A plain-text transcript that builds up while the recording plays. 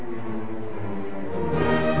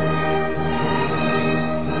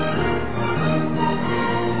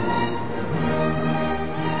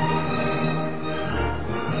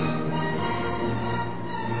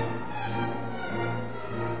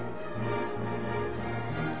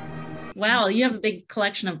Wow, you have a big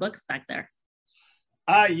collection of books back there.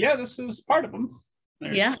 Yeah, this is part of them.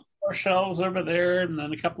 There's Yeah. two more shelves over there, and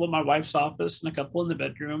then a couple in my wife's office, and a couple in the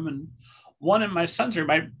bedroom, and one in my son's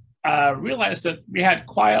room. I realized that we had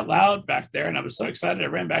Quiet Loud back there, and I was so excited. I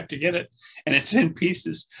ran back to get it, and it's in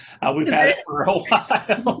pieces. We've Is had it it? for a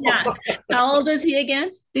Yeah. while. How old is he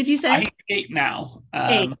again? Did you say? I'm 8 now,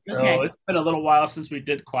 8. so Okay. it's been a little while since we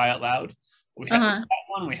did Quiet Loud. We Uh-huh. had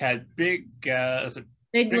one. We had Big, is it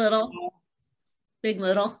Big Big, little, big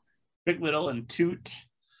little. Big Little, and Toot.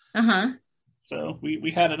 Uh-huh. So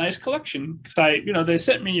we had a nice collection because they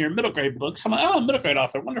sent me your middle grade books. I'm like, oh, middle grade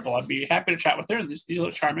author, wonderful. I'd be happy to chat with her. And these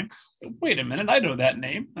look charming. Wait a minute, I know that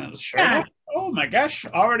name. I was sure Yeah. enough. Oh my gosh,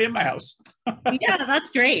 already in my house. Yeah, that's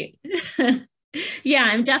great. Yeah,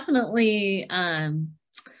 I'm definitely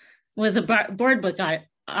was a board book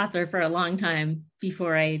author for a long time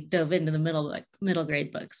before I dove into the middle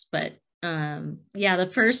grade books. But yeah, the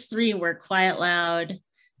first 3 were Quiet Loud,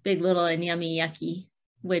 Big Little, and Yummy Yucky,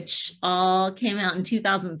 which all came out in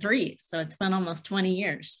 2003. So it's been almost 20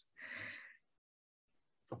 years.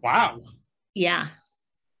 Wow. Yeah.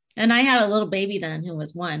 And I had a little baby then who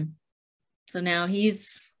was 1. So now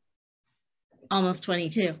he's almost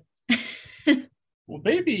 22. Well,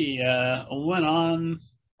 baby went on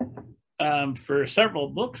for several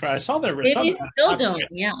books. Right? I saw there were some Baby's still going.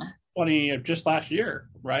 Yeah. 20 of just last year,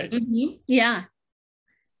 right? Yeah.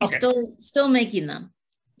 He's Okay. still making them.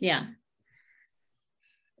 Yeah.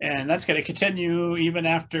 And that's going to continue even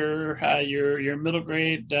after your middle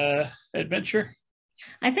grade adventure.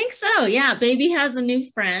 I think so. Yeah. Baby has a new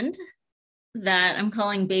friend that I'm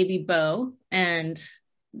calling Baby Bo. And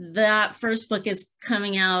that first book is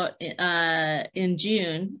coming out in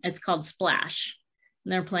June. It's called Splash.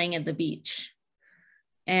 And they're playing at the beach.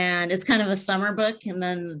 And it's kind of a summer book. And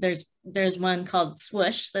then there's one called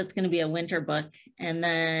Swoosh that's going to be a winter book. And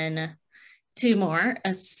then 2 more,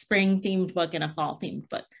 a spring themed book and a fall themed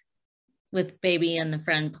book with Baby and the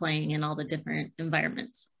friend playing in all the different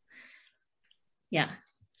environments. Yeah.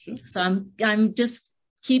 So I'm just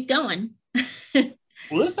keep going.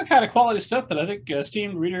 Well, this is the kind of quality stuff that I think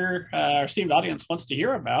esteemed reader or esteemed audience wants to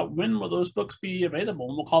hear about. When will those books be available?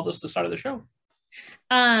 And we'll call this the start of the show.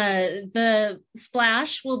 The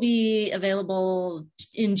Splash will be available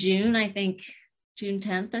in June, I think June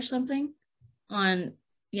 10th or something.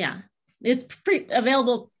 Yeah, it's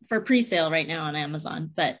available for pre-sale right now on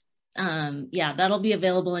Amazon, but yeah, that'll be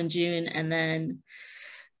available in June. And then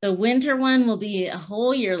the winter one will be a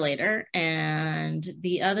whole year later, and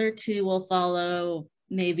the other 2 will follow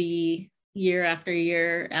maybe year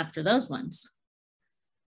after those ones.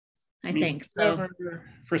 I think so. Ever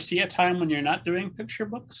foresee a time when you're not doing picture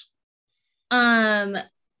books? Um,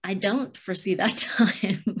 I don't foresee that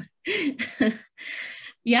time.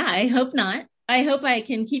 Yeah, I hope not. I hope I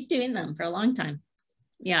can keep doing them for a long time.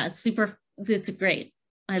 Yeah, it's great.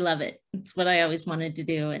 I love it. It's what I always wanted to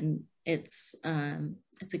do, and it's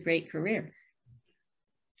a great career.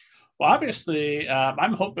 Well, obviously,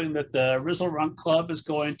 I'm hoping that the Rizzle Runk Club is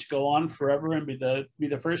going to go on forever and be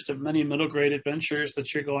the first of many middle grade adventures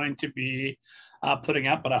that you're going to be putting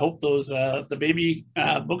out. But I hope those the baby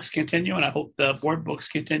books continue, and I hope the board books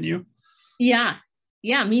continue. Yeah,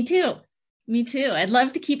 yeah, me too. Me too. I'd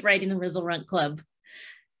love to keep writing the Rizzle Runk Club.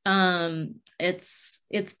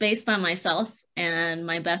 It's based on myself and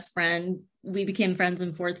my best friend. We became friends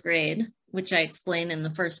in 4th grade, which I explain in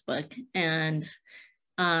the first book, and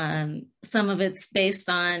some of it's based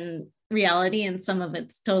on reality and some of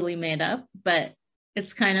it's totally made up, but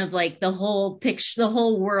it's kind of like the whole picture, the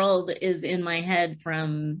whole world is in my head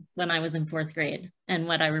from when I was in 4th grade and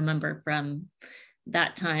what I remember from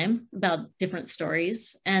that time about different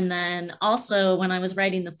stories. And then also when I was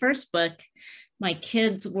writing the first book, my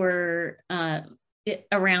kids were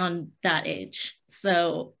around that age.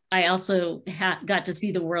 So I also got to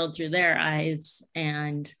see the world through their eyes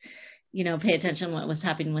and pay attention to what was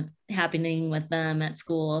happening with them at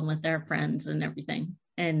school and with their friends and everything,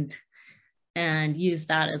 and use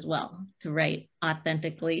that as well to write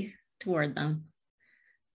authentically toward them.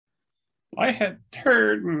 I had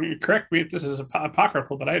heard, correct me if this is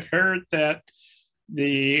apocryphal, but I'd heard that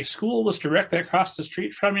the school was directly across the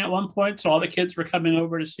street from you at one point, so all the kids were coming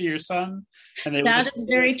over to see your son, and that is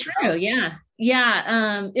very true. Yeah.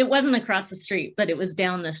 It wasn't across the street, but it was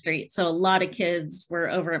down the street, so a lot of kids were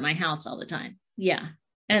over at my house all the time. Yeah,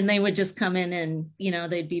 and they would just come in and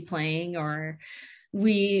they'd be playing, or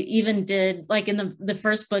we even did, like in the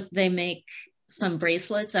first book, they make some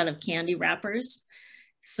bracelets out of candy wrappers,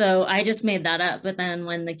 so I just made that up, but then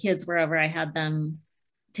when the kids were over, I had them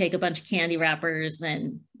take a bunch of candy wrappers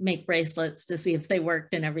and make bracelets to see if they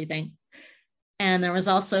worked and everything. And there was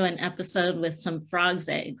also an episode with some frogs'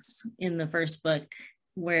 eggs in the first book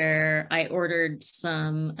where I ordered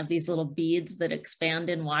some of these little beads that expand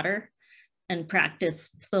in water and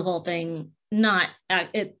practiced the whole thing. Not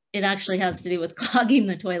it. It actually has to do with clogging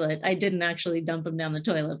the toilet. I didn't actually dump them down the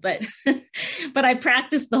toilet, but but I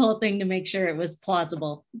practiced the whole thing to make sure it was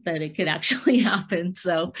plausible that it could actually happen.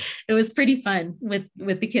 So it was pretty fun with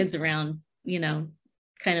the kids around,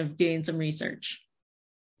 kind of doing some research.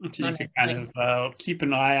 So you could kind of keep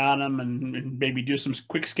an eye on them and maybe do some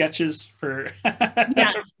quick sketches for.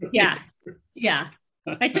 Yeah.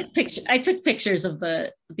 I took pictures of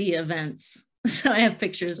the events, so I have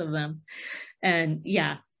pictures of them, and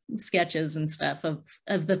sketches and stuff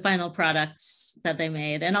of the final products that they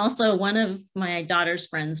made. And also, one of my daughter's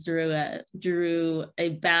friends drew a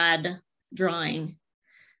bad drawing,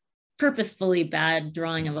 purposefully bad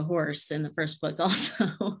drawing of a horse in the first book,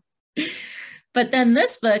 also. But then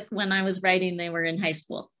this book, when I was writing, they were in high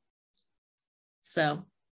school, so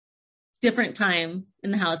different time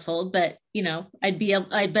in the household, but I'd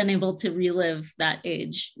been able to relive that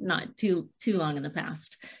age not too long in the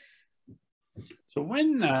past. So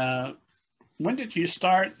when did you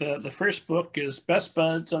start? The first book is Best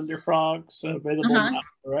Buds Under Frogs, available now,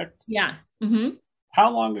 correct? Yeah. Mm-hmm.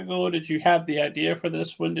 How long ago did you have the idea for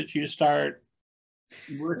this? When did you start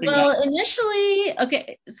working? Well, initially,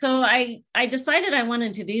 okay, so I decided I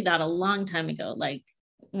wanted to do that a long time ago, like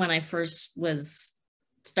when I first was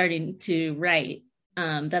starting to write,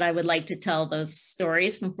 that I would like to tell those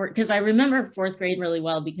stories because I remember fourth grade really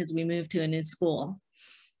well because we moved to a new school.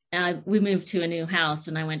 We moved to a new house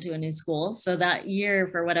and I went to a new school. So that year,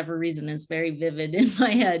 for whatever reason, is very vivid in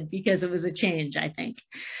my head because it was a change, I think.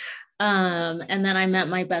 And then I met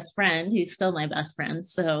my best friend, who's still my best friend.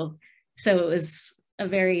 So it was a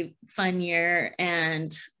very fun year.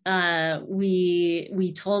 And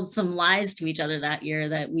we told some lies to each other that year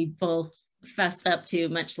that we both fessed up to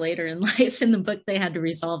much later in life. In the book, they had to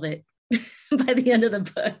resolve it by the end of the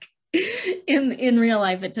book. In real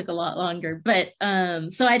life, it took a lot longer. But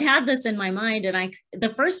so I'd had this in my mind, and the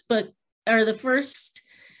first book, or the first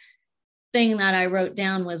thing that I wrote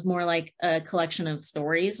down, was more like a collection of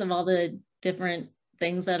stories of all the different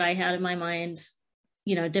things that I had in my mind,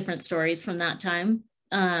 different stories from that time.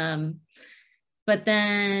 But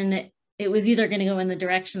then it was either going to go in the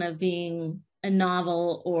direction of being a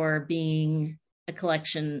novel or being a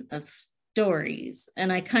collection of stories.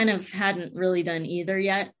 And I kind of hadn't really done either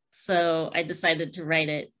yet. So I decided to write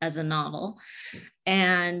it as a novel.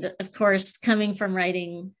 And of course, coming from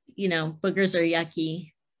writing, boogers are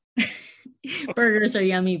yucky, burgers are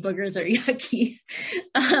yummy, boogers are yucky.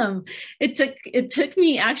 It took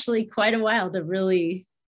me actually quite a while to really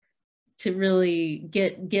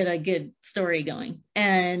get a good story going.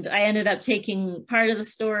 And I ended up taking part of the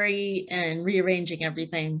story and rearranging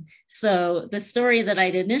everything. So the story that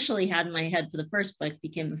I'd initially had in my head for the first book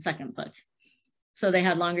became the second book. So they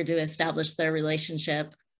had longer to establish their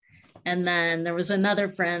relationship. And then there was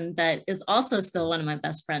another friend that is also still one of my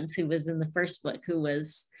best friends, who was in the first book, who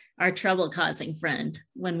was our trouble-causing friend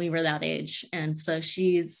when we were that age. And so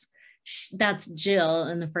that's Jill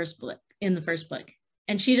in the first book.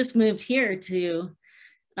 And she just moved here to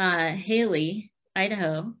Haley,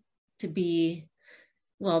 Idaho, to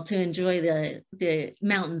enjoy the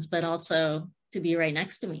mountains, but also to be right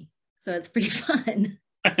next to me. So it's pretty fun.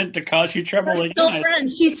 And to cause you trouble again. Still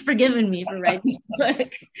friends. She's forgiven me for writing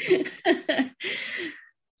the book.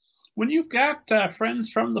 When you've got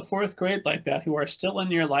friends from the fourth grade like that who are still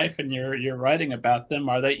in your life and you're writing about them,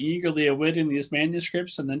 are they eagerly awaiting these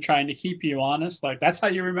manuscripts and then trying to keep you honest? Like, that's how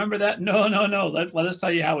you remember that? No. Let us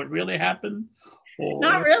tell you how it really happened. Or...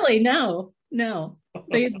 Not really. No.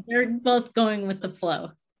 They're both going with the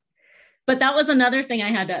flow. But that was another thing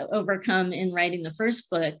I had to overcome in writing the first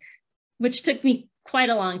book, which took me quite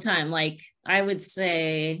a long time. Like, I would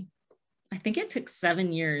say, I think it took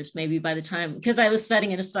 7 years, maybe, by the time, because I was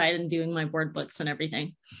setting it aside and doing my board books and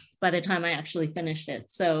everything by the time I actually finished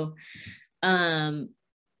it. So,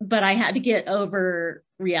 but I had to get over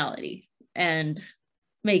reality and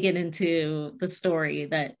make it into the story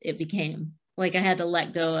that it became. Like, I had to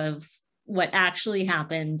let go of what actually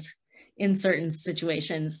happened in certain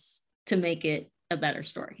situations to make it a better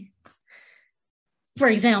story. For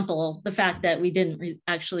example, the fact that we didn't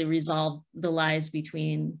actually resolve the lies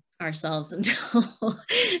between ourselves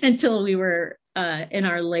until we were in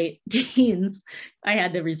our late teens. I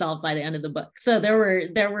had to resolve by the end of the book. So there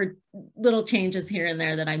were little changes here and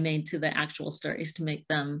there that I made to the actual stories to make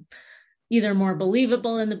them either more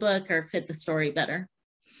believable in the book or fit the story better.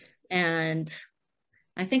 And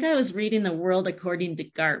I think I was reading The World According to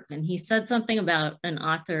Garp, and he said something about an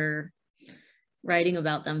author writing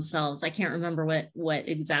about themselves. I can't remember what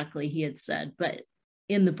exactly he had said, but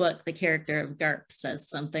in the book, the character of Garp says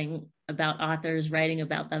something about authors writing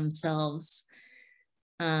about themselves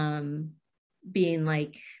being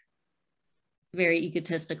like very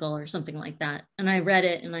egotistical or something like that. And I read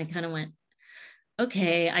it and I kind of went,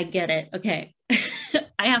 okay, I get it. Okay.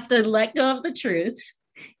 I have to let go of the truth.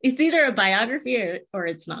 It's either a biography or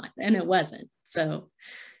it's not. And it wasn't. So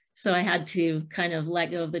I had to kind of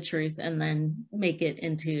let go of the truth and then make it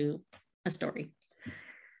into a story.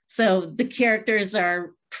 So the characters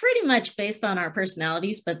are pretty much based on our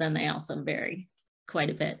personalities, but then they also vary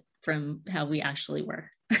quite a bit from how we actually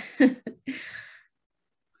were.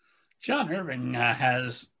 John Irving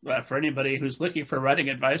has, for anybody who's looking for writing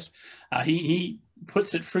advice, he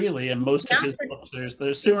puts it freely in most of his books.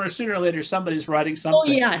 There's sooner or later somebody's writing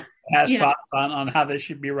something has thoughts on how they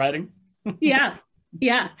should be writing. Yeah,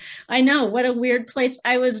 I know. What a weird place.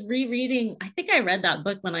 I was rereading, I think I read that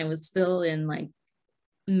book when I was still in like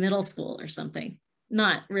middle school or something.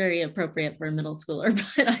 Not very appropriate for a middle schooler,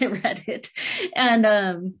 but I read it.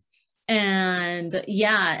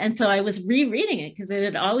 And so I was rereading it because it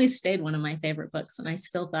had always stayed one of my favorite books, and I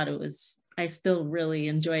still thought I still really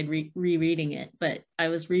enjoyed rereading it, but I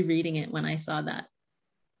was rereading it when I saw that.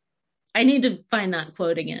 I need to find that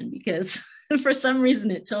quote again because for some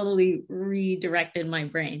reason it totally redirected my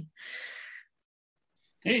brain.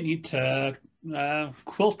 Hey, you need to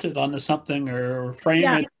quilt it onto something or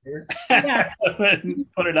frame it and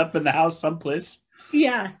put it up in the house someplace.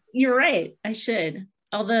 Yeah, you're right. I should.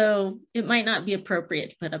 Although it might not be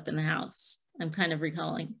appropriate to put up in the house. I'm kind of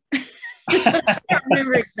recalling. I can't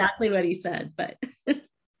remember exactly what he said, but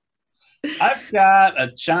I've got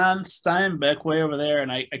a John Steinbeck way over there,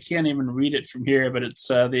 and I can't even read it from here, but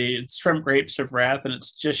it's from Grapes of Wrath, and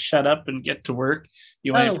it's just shut up and get to work.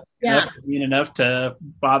 You ain't mean enough to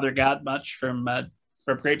bother God much from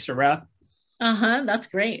Grapes of Wrath. That's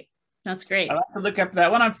great. That's great. I like to look up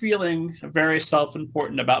that when I'm feeling very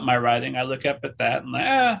self-important about my writing. I look up at that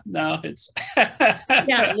and no, it's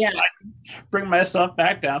yeah. I bring myself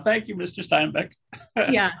back down. Thank you, Mr. Steinbeck.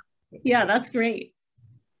 yeah, that's great.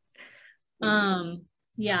 I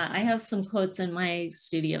have some quotes in my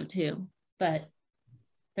studio too, but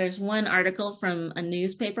there's one article from a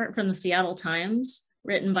newspaper from the Seattle Times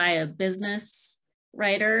written by a business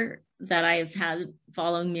writer that I've had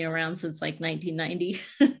following me around since like 1990.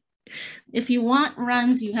 If you want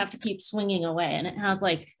runs, you have to keep swinging away. And it has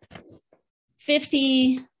like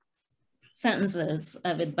 50 sentences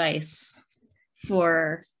of advice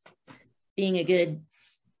for being a good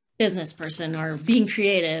business person or being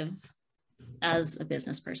creative as a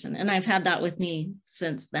business person. And I've had that with me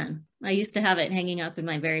since then. I used to have it hanging up in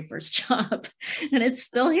my very first job, and it's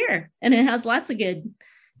still here. And it has lots of good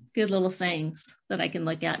little sayings that I can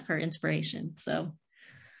look at for inspiration. So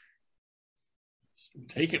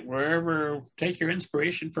take your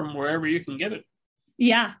inspiration from wherever you can get it.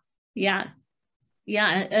 Yeah.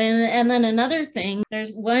 And then another thing,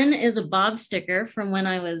 there's one is a Bob sticker from when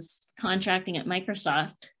I was contracting at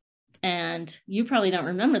Microsoft. And you probably don't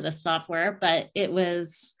remember this software, but it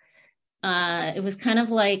was kind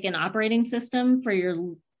of like an operating system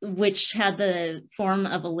which had the form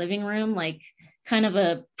of a living room, like kind of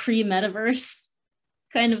a pre-metaverse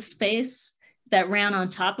kind of space that ran on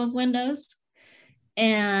top of Windows.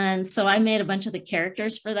 And so I made a bunch of the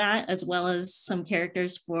characters for that, as well as some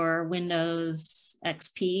characters for Windows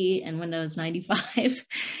XP and Windows 95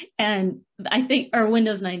 and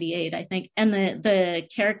Windows 98, I think. And the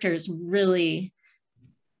characters really,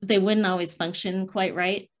 they wouldn't always function quite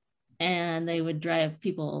right. And they would drive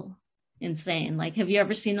people insane. Like, have you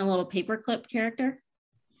ever seen the little paperclip character?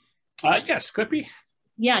 Yes, Clippy.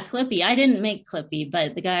 Yeah, Clippy. I didn't make Clippy,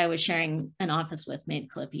 but the guy I was sharing an office with made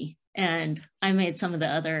Clippy. And I made some of the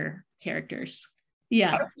other characters.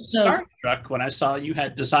 Yeah. I was starstruck when I saw you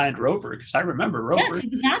had designed Rover, because I remember Rover. Yes,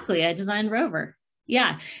 exactly. I designed Rover.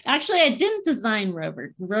 Yeah. Actually, I didn't design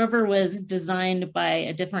Rover. Rover was designed by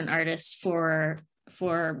a different artist for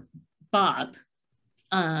Bob.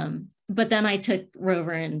 But then I took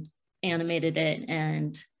Rover and animated it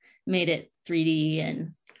and made it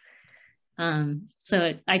 3D. And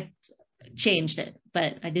so I changed it,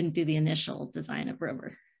 but I didn't do the initial design of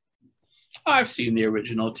Rover. I've seen the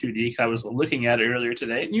original 2D because I was looking at it earlier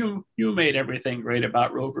today, and you made everything great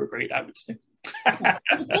about Rover great, I would say.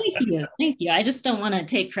 Thank you. I just don't want to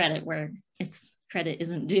take credit where its credit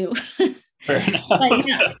isn't due. Fair enough. But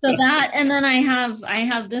yeah, so that, and then I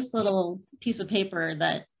have this little piece of paper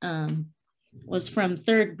that was from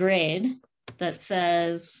third grade that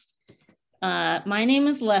says, My name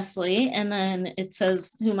is Leslie, and then it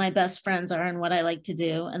says who my best friends are and what I like to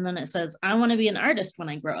do. And then it says, I want to be an artist when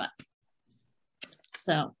I grow up.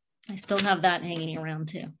 So I still have that hanging around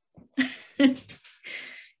too.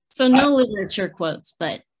 So no literature quotes,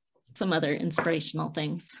 but some other inspirational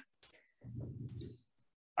things.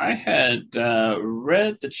 I had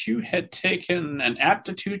read that you had taken an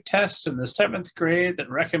aptitude test in the 7th grade that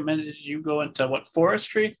recommended you go into what,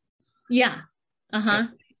 forestry? Yeah. Uh-huh.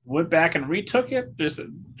 Went back and retook it.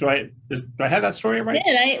 Do I have that story right?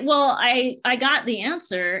 I got the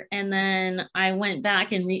answer, and then I went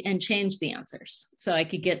back and changed the answers so I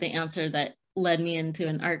could get the answer that led me into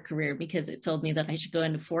an art career, because it told me that I should go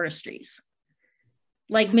into forestries.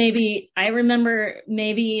 Like, maybe I remember,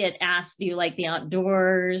 maybe it asked, do you like the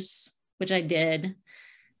outdoors, which I did.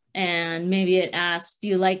 And maybe it asked, do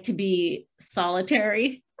you like to be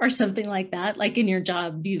solitary or something like that? Like in your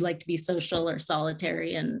job, do you like to be social or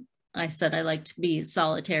solitary? And I said I like to be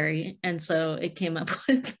solitary. And so it came up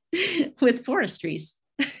with forestries,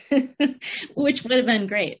 which would have been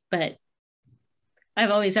great. But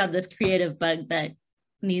I've always had this creative bug that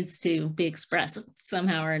needs to be expressed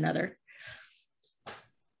somehow or another.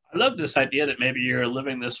 I love this idea that maybe you're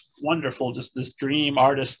living this wonderful, just this dream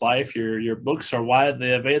artist life. Your books are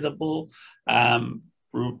widely available.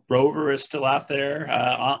 Rover is still out there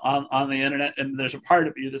on the internet, and there's a part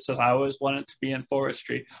of you that says, "I always wanted to be in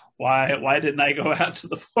forestry. Why didn't I go out to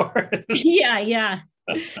the forest?" Yeah.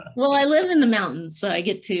 Well, I live in the mountains, so I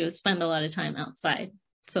get to spend a lot of time outside,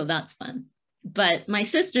 so that's fun. But my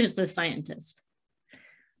sister's the scientist.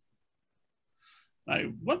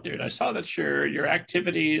 I wondered. I saw that your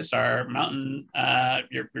activities are mountain.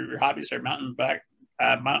 Your hobbies are mountain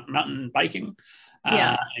biking,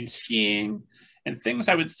 Yeah. and skiing, and things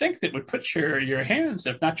I would think that would put your hands,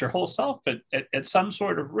 if not your whole self, at some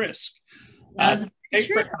sort of risk. That's Take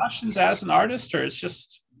true. precautions as an artist, or it's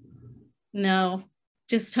just No,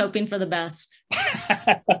 just hoping for the best.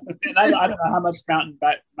 I don't know how much mountain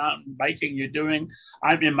biking you're doing.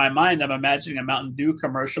 I'm in my mind, I'm imagining a Mountain Dew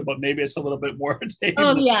commercial, but maybe it's a little bit more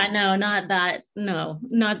Oh tame. yeah, no, not that. No,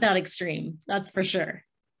 not that extreme. That's for sure.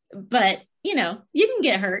 But you can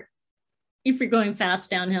get hurt if you're going fast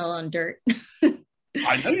downhill on dirt.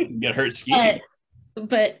 I know you can get hurt skiing.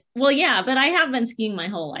 but well, yeah, but I have been skiing my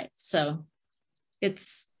whole life, so it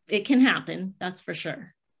can happen. That's for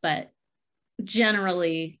sure. But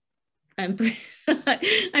generally, I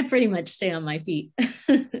pretty much stay on my feet.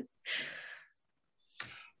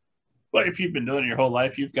 But if you've been doing it your whole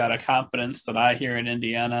life, you've got a confidence that I here in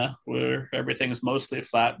Indiana, where everything's mostly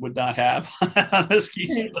flat, would not have on the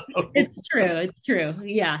ski slope. It's true. It's true.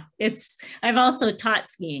 Yeah. I've also taught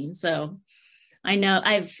skiing. So I know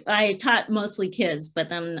I taught mostly kids, but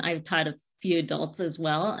then I've taught a few adults as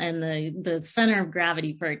well. And the center of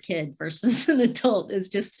gravity for a kid versus an adult is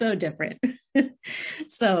just so different.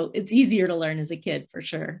 So it's easier to learn as a kid for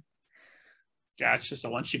sure. Gotcha. So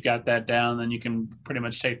once you've got that down, then you can pretty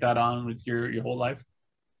much take that on with your whole life.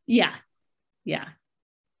 Yeah. Yeah.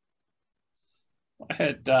 I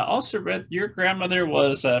had also read your grandmother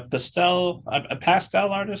was a pastel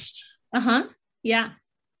artist. Uh-huh. Yeah.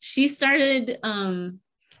 She started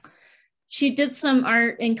she did some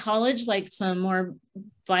art in college, like some more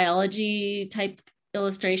biology type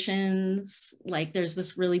illustrations. Like there's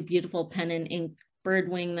this really beautiful pen and ink bird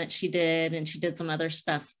wing that she did, and she did some other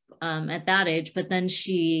stuff at that age. But then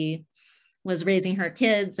she was raising her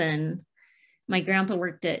kids, and my grandpa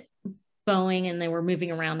worked at Boeing, and they were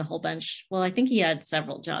moving around a whole bunch. Well, I think he had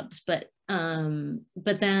several jobs, but then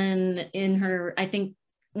I think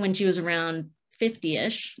when she was around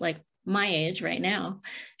 50-ish, like my age right now,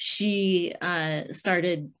 she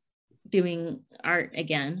started doing art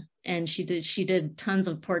again, and she did tons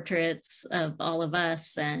of portraits of all of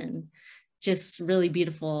us, and just really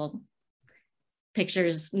beautiful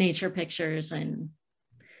pictures, nature pictures and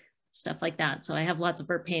stuff like that. So I have lots of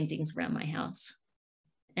her paintings around my house,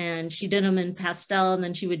 and she did them in pastel, and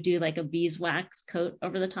then she would do like a beeswax coat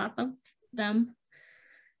over the top of them.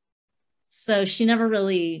 So she never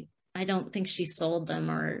really, I don't think she sold them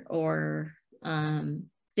or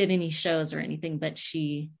did any shows or anything, but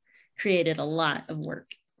she created a lot of work.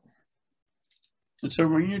 And so,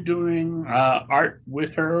 were you doing art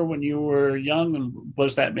with her when you were young, and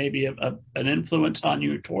was that maybe an influence on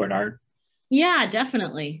you toward art? Yeah,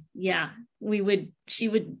 definitely. Yeah. She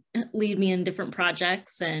would lead me in different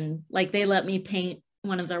projects, and like they let me paint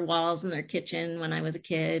one of their walls in their kitchen when I was a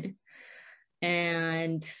kid.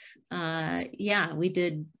 And yeah, we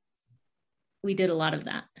did a lot of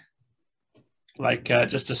that. Like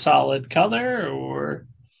just a solid color, or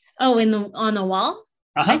Oh, on the wall?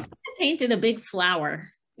 I uh-huh. think I painted a big flower.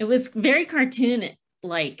 It was very cartoon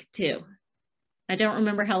like too. I don't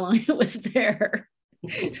remember how long it was there,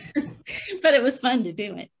 but it was fun to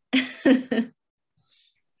do it.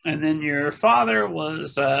 And then your father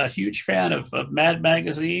was a huge fan of Mad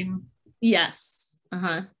Magazine. Yes.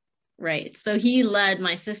 Uh-huh. Right. So he led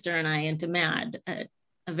my sister and I into Mad at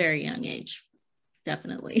a very young age.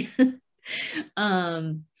 Definitely.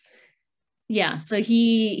 um yeah, so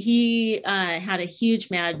he had a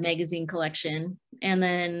huge Mad magazine collection, and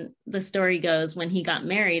then the story goes when he got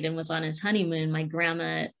married and was on his honeymoon, my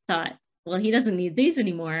grandma thought, well, he doesn't need these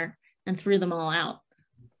anymore, and threw them all out.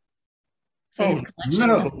 So his Oh collection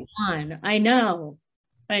was no! gone. I know.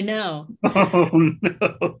 Oh no!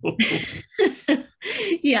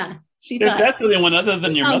 Yeah, she If thought, that's anyone other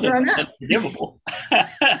than your all mother, grown that's up. unforgivable.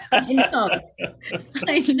 I know.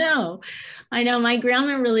 I know. I know. My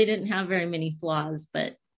grandma really didn't have very many flaws,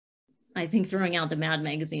 but I think throwing out the Mad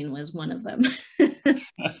magazine was one of them.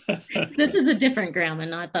 This is a different grandma,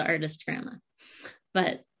 not the artist grandma.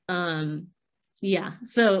 But yeah,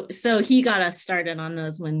 so he got us started on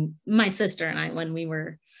those when my sister and I, when we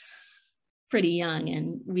were pretty young,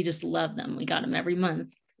 and we just loved them. We got them every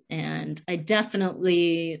month. And I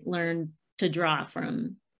definitely learned to draw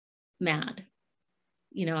from Mad.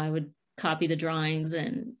 I would copy the drawings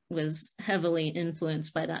and was heavily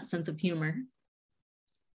influenced by that sense of humor.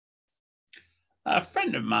 A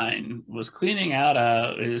friend of mine was cleaning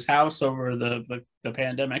out his house over the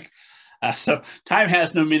pandemic. So time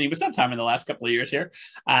has no meaning, but sometime in the last couple of years here,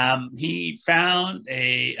 he found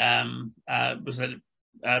a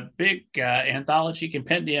big anthology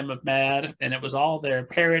compendium of Mad, and it was all their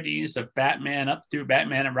parodies of Batman up through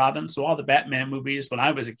Batman and Robin. So all the Batman movies when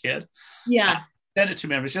I was a kid. Uh, Yeah. Sent it to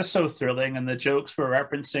me. It was just so thrilling, and the jokes were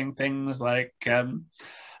referencing things like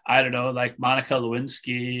I don't know, like Monica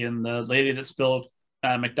Lewinsky and the lady that spilled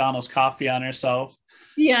McDonald's coffee on herself.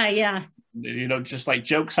 Yeah. Yeah. Just like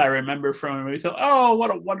jokes I remember from when we thought, oh,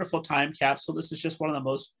 what a wonderful time capsule. This is just one of the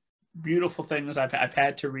most beautiful things I've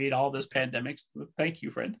had to read all this pandemic. Thank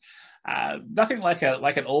you, friend. Nothing like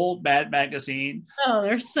an old Mad magazine. Oh,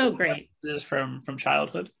 they're so great. This is from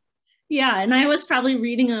childhood. Yeah. And I was probably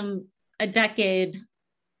reading them a decade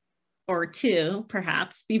or two,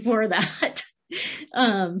 perhaps, before that.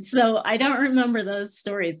 So I don't remember those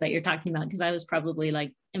stories that you're talking about because I was probably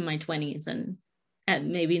like in my 20s and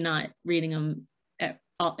maybe not reading them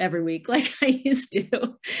every week like I used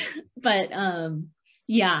to. But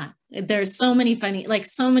yeah, there's so many funny, like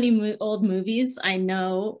so many old movies I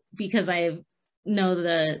know because I know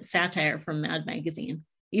the satire from Mad Magazine,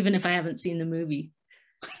 even if I haven't seen the movie.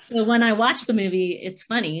 So when I watch the movie, it's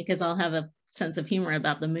funny because I'll have a sense of humor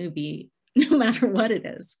about the movie, no matter what it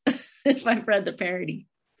is, if I've read the parody.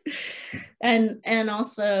 And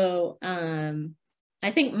also,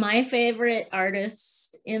 I think my favorite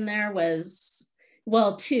artist in there was,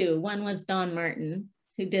 well, two. One was Don Martin,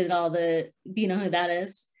 who did all the. Do you know who that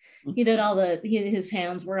is? He did all his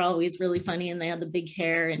hands were always really funny, and they had the big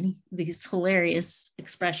hair and these hilarious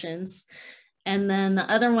expressions. And then the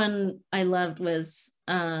other one I loved was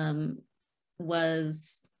I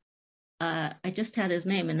just had his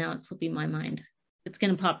name and now it's slipping my mind. It's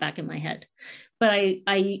going to pop back in my head. But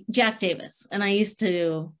I Jack Davis, and I used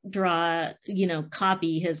to draw,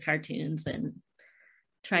 copy his cartoons and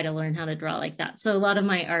try to learn how to draw like that. So a lot of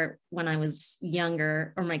my art when I was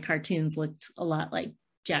younger, or my cartoons, looked a lot like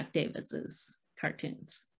Jack Davis's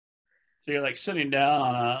cartoons. So you're like sitting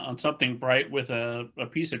down on something bright with a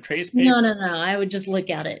piece of trace paper. No. I would just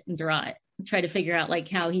look at it and draw it, and try to figure out like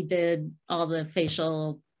how he did all the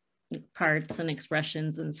facial parts and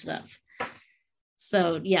expressions and stuff.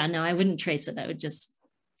 So yeah, no, I wouldn't trace it. I would just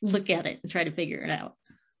look at it and try to figure it out.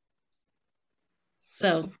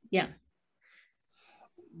 So yeah.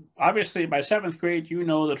 Obviously, by seventh grade, you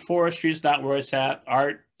know that forestry is not where it's at.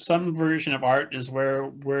 Art, some version of art, is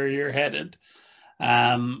where you're headed.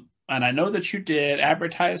 And I know that you did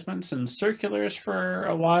advertisements and circulars for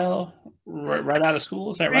a while, right out of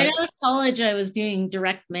school. Is that Right right? out of college, I was doing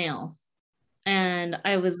direct mail, and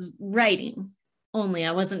I was writing only.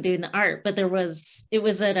 I wasn't doing the art, but it was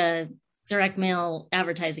at a direct mail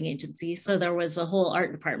advertising agency. So there was a whole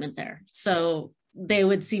art department there. So they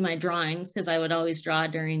would see my drawings because I would always draw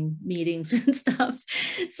during meetings and stuff.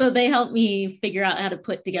 So they helped me figure out how to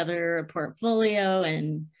put together a portfolio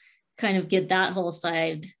and kind of get that whole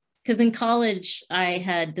side. Because in college, I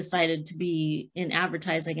had decided to be in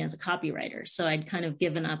advertising as a copywriter. So I'd kind of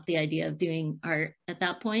given up the idea of doing art at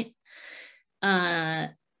that point. Uh,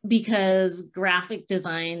 because graphic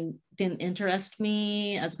design didn't interest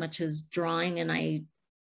me as much as drawing, and I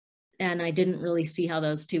didn't really see how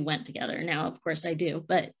those two went together. Now, of course, I do,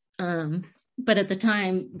 but But at the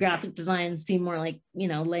time, graphic design seemed more like,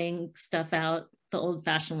 laying stuff out the old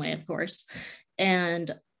fashioned way, of course.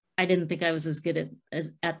 And I didn't think I was as good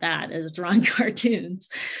at that as drawing cartoons.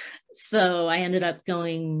 So I ended up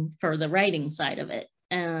going for the writing side of it.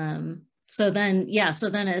 So then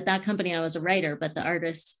at that company, I was a writer, but the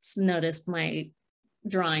artists noticed my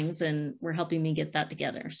drawings and were helping me get that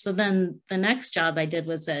together. So then the next job I did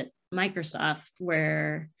was at Microsoft,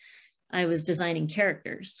 where I was designing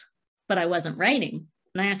characters, but I wasn't writing.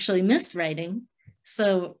 And I actually missed writing.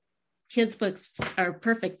 So kids' books are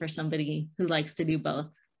perfect for somebody who likes to do both.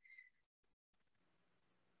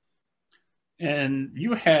 And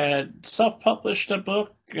you had self-published a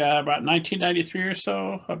book about 1993 or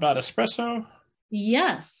so about espresso.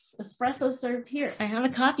 Yes, espresso served here. I have a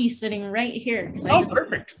copy sitting right here.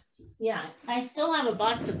 Perfect. Yeah, I still have a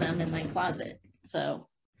box of them in my closet. So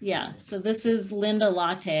yeah, so this is Linda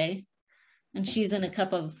Latte, and she's in a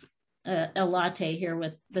cup of a latte here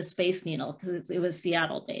with the Space Needle, because it was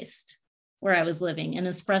Seattle based where I was living, and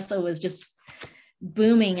espresso was just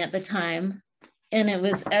booming at the time, and it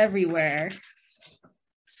was everywhere.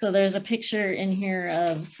 So there's a picture in here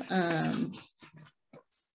of, let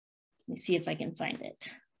me see if I can find it.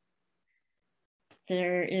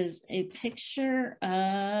 There is a picture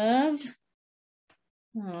of,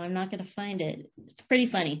 oh, I'm not going to find it. It's pretty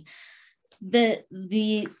funny. They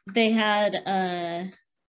had, I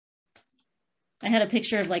had a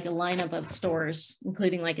picture of like a lineup of stores,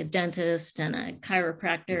 including like a dentist and a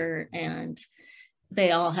chiropractor, and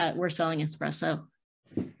they all were selling espresso.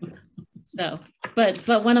 So,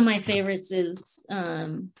 but one of my favorites is,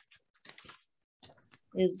 oh,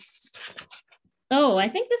 I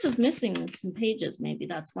think this is missing some pages. Maybe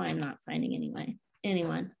that's why I'm not finding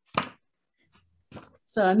anyone.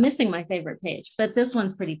 So I'm missing my favorite page, but this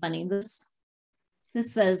one's pretty funny. This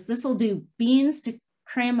says, this will do beans to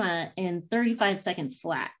crema in 35 seconds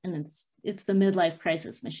flat. And it's the midlife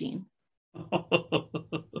crisis machine.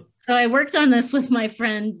 So I worked on this with my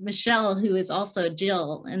friend Michelle, who is also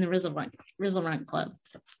Jill in the Rizzle Run Club.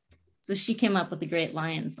 So she came up with the great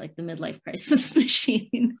lines like the midlife crisis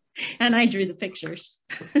machine, and I drew the pictures.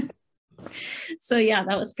 So yeah,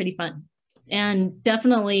 that was pretty fun, and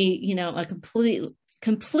definitely, a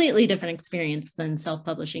completely different experience than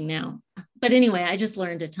self-publishing now. But anyway, I just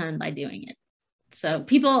learned a ton by doing it. So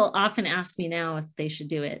people often ask me now if they should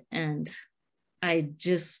do it, and I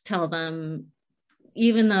just tell them,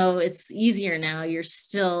 even though it's easier now, you're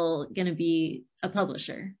still going to be a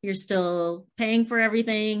publisher. You're still paying for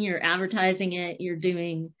everything. You're advertising it. You're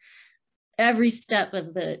doing every step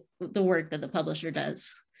of the work that the publisher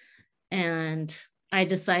does. And I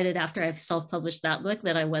decided after I've self-published that book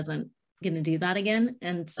that I wasn't going to do that again.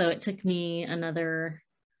 And so it took me another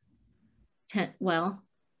 10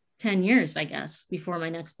 years, I guess, before my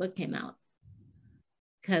next book came out,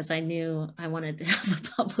 because I knew I wanted to have a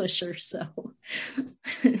publisher. So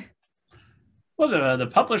well, the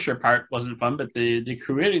publisher part wasn't fun, but the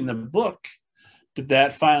creating the book, did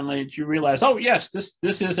you realize, oh yes, this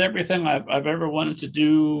is everything I've ever wanted to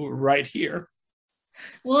do right here?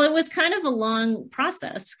 Well, it was kind of a long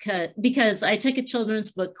process because I took a children's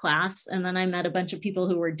book class, and then I met a bunch of people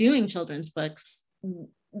who were doing children's books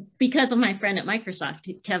because of my friend at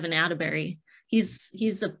Microsoft, Kevin Atterbury.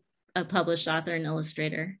 He's a published author and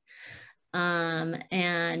illustrator. But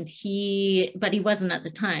he wasn't at the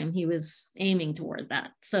time. He was aiming toward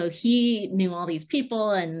that. So he knew all these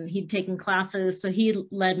people and he'd taken classes. So he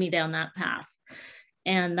led me down that path.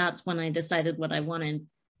 And that's when I decided what I wanted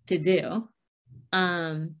to do.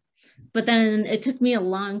 But then it took me a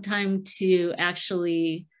long time to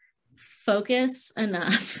actually focus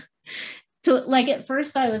enough to, like, at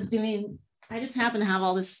first I just happened to have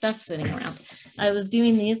all this stuff sitting around. I was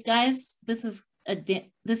doing these guys. This is a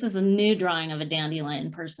new drawing of a dandelion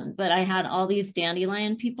person, but I had all these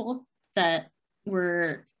dandelion people I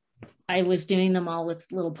was doing them all with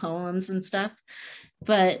little poems and stuff.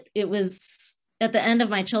 But it was at the end of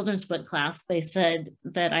my children's book class, they said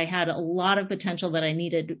that I had a lot of potential, but I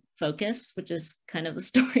needed focus, which is kind of the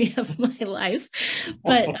story of my life.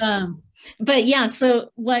 But yeah, so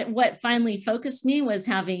what finally focused me was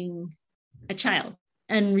having a child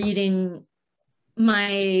and reading.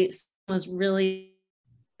 My son was really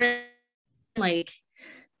like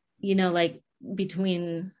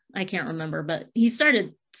between, I can't remember, but he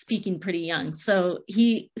started speaking pretty young. So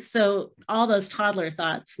all those toddler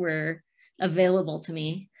thoughts were available to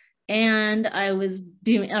me. And I was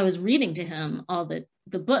reading to him all the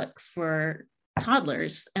books for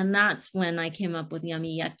toddlers. And that's when I came up with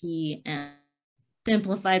Yummy Yucky and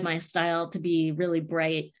simplified my style to be really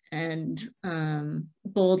bright and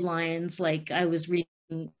bold lines. Like I was reading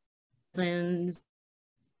cousins,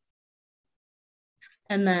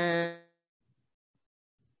 and then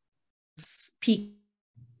P.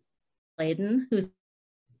 Layden,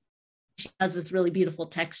 she has this really beautiful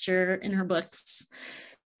texture in her books,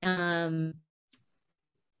 and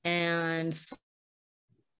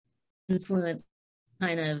influence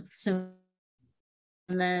kind of. So,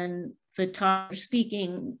 and then the talk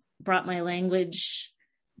speaking brought my language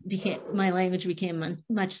became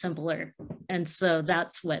much simpler, and so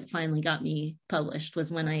that's what finally got me published,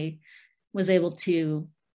 was when I was able to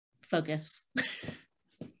focus.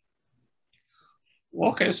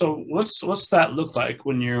 Okay, so what's that look like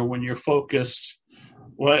when you're focused?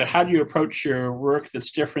 How do you approach your work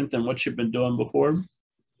that's different than what you've been doing before?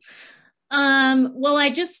 Well,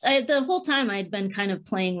 the whole time I'd been kind of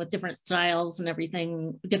playing with different styles and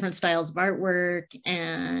everything, different styles of artwork,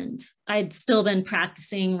 and I'd still been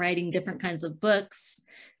practicing writing different kinds of books.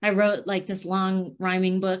 I wrote like this long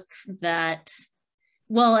rhyming book that,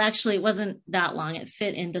 well, actually it wasn't that long. It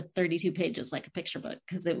fit into 32 pages like a picture book,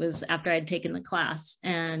 because it was after I'd taken the class,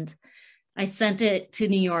 and I sent it to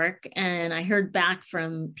New York, and I heard back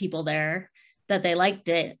from people there that they liked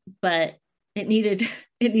it, but it needed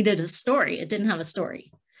a story. It didn't have a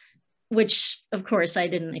story, which of course I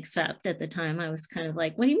didn't accept at the time. I was kind of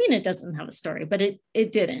like, what do you mean it doesn't have a story? But it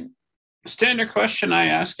didn't. Standard question I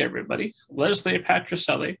ask everybody. Leslie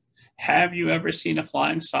Patricelli, have you ever seen a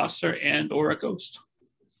flying saucer and or a ghost?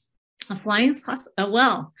 A flying saucer? Oh,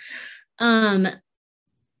 well,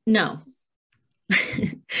 no.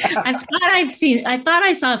 I thought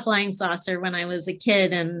I saw a flying saucer when I was a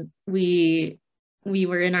kid, and we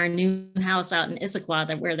were in our new house out in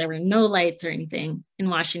Issaquah, where there were no lights or anything in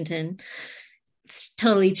Washington. It's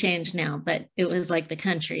totally changed now, but it was like the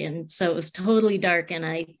country. And so it was totally dark. And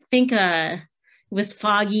I think it was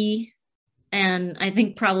foggy. And I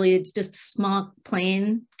think probably just a small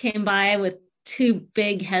plane came by with two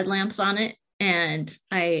big headlamps on it. And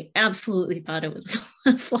I absolutely thought it was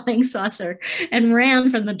a flying saucer and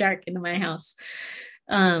ran from the dark into my house.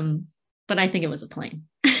 But I think it was a plane.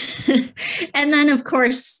 And then, of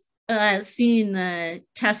course, seeing the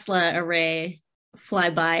Tesla array fly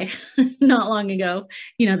by not long ago,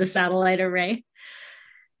 the satellite array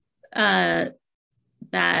that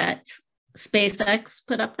SpaceX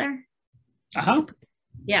put up there. Uh-huh.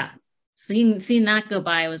 Yeah. Seeing that go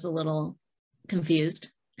by, I was a little confused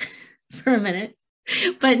for a minute.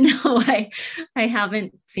 But no, I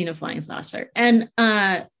haven't seen a flying saucer. And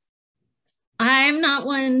I'm not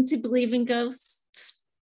one to believe in ghosts,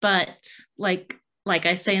 but like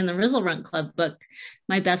I say in the Rizzle Run Club book,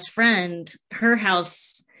 my best friend, her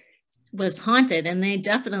house was haunted, and they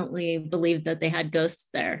definitely believed that they had ghosts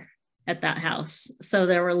there at that house. So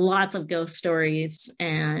there were lots of ghost stories,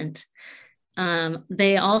 and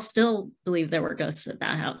they all still believe there were ghosts at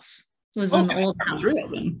that house. It was an old house. Real,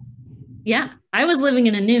 then. Yeah, I was living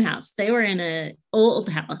in a new house. They were in an old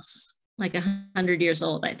house, like 100 years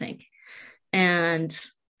old, I think. And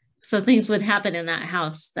so things would happen in that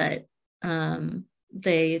house that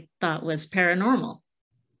they thought was paranormal.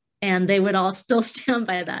 And they would all still stand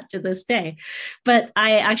by that to this day. But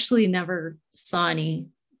I actually never saw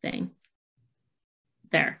anything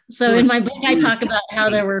there. So in my book, I talk about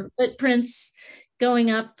how there were footprints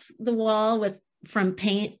going up the wall from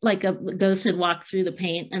paint, like a ghost had walked through the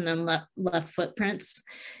paint and then left footprints.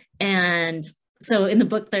 And so in the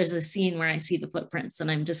book, there's a scene where I see the footprints and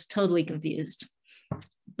I'm just totally confused.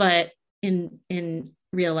 But in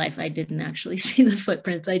real life, I didn't actually see the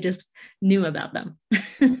footprints. I just knew about them.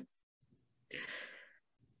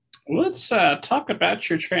 Let's talk about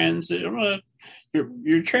your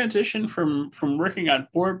transition from working on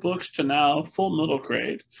board books to now full middle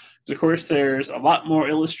grade. Because of course, there's a lot more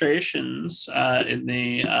illustrations in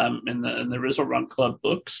the Rizzle Run Club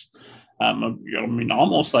books. I mean,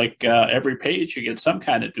 almost like every page you get some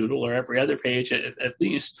kind of doodle, or every other page at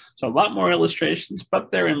least. So a lot more illustrations,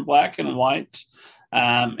 but they're in black and white.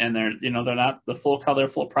 And they're not the full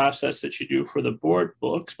colorful process that you do for the board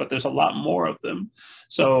books, but there's a lot more of them.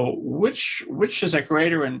 So which is a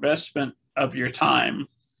greater investment of your time?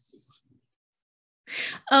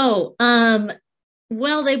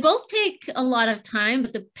 Well, they both take a lot of time,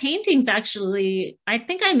 but the paintings actually, I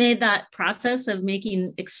think I made that process of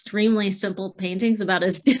making extremely simple paintings about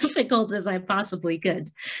as difficult as I possibly could,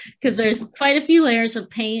 because there's quite a few layers of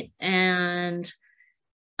paint, and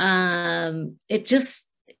it just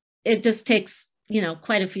takes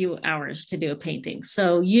quite a few hours to do a painting.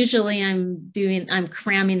 So usually I'm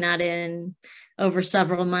cramming that in over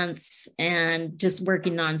several months and just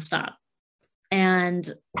working nonstop. And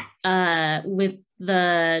with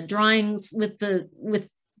the drawings, with the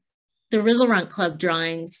Rizzle Run Club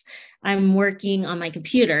drawings, I'm working on my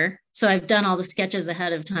computer. So I've done all the sketches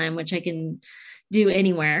ahead of time, which I can do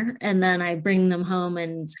anywhere. And then I bring them home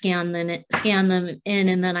and scan them in,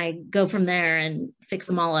 and then I go from there and fix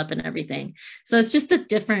them all up and everything. So it's just a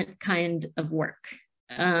different kind of work.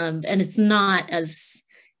 And it's not as,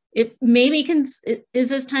 it maybe it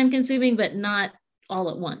is as time consuming, but not all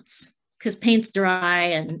at once, because paint's dry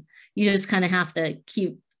and you just kind of have to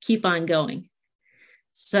keep on going.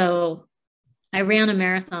 So I ran a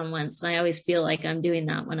marathon once, and I always feel like I'm doing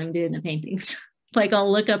that when I'm doing the paintings. Like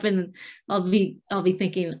I'll look up and I'll be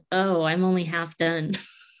thinking, oh, I'm only half done.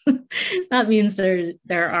 That means there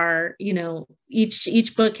are,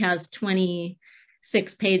 each book has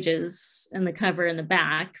 26 pages in the cover and the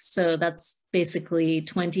back. So that's basically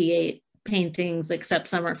 28 paintings, except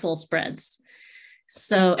some are full spreads.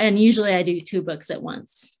 So, and usually I do 2 books at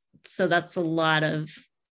once. So that's a lot of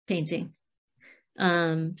painting.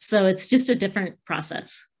 So it's just a different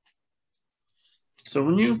process. So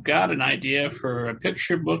when you've got an idea for a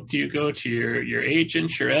picture book, do you go to your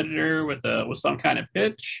agent, your editor with some kind of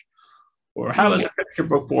pitch? Or how is a picture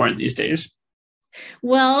book born these days?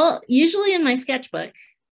 Well, usually in my sketchbook.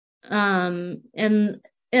 And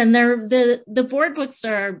they're the board books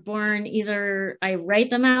are born, either I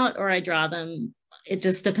write them out or I draw them. It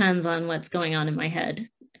just depends on what's going on in my head.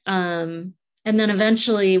 And then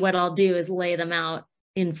eventually what I'll do is lay them out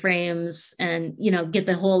in frames and, get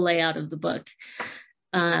the whole layout of the book.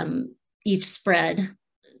 Each spread,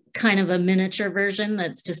 kind of a miniature version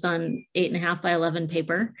that's just on 8.5 by 11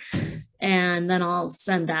 paper. And then I'll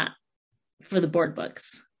send that for the board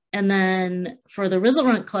books. And then for the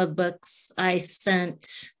Rizzlerunt Club books, I sent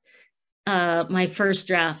my first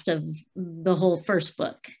draft of the whole first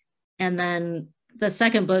book. And then the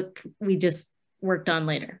second book we just worked on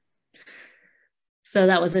later. So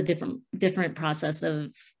that was a different process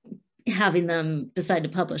of having them decide to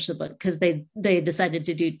publish the book, because they decided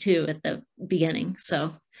to do 2 at the beginning.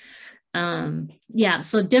 So yeah,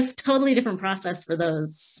 so totally different process for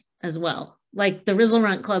those as well. Like the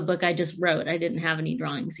Rizzlerunt Club book I just wrote, I didn't have any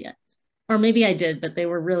drawings yet. Or maybe I did, but they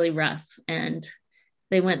were really rough, and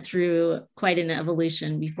they went through quite an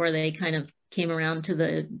evolution before they kind of came around to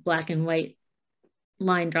the black and white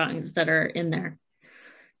line drawings that are in there.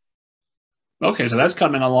 Okay, so that's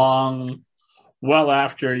coming along well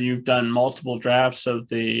after you've done multiple drafts of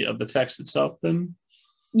the text itself then?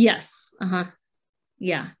 Yes.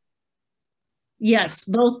 Yeah. Yes,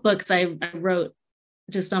 both books I wrote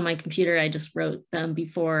just on my computer. I just wrote them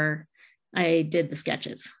before I did the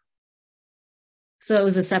sketches. So it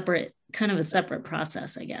was kind of a separate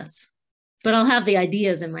process, I guess. But I'll have the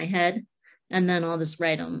ideas in my head, and then I'll just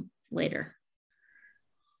write them later.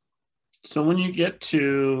 So when you get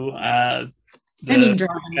to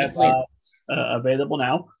available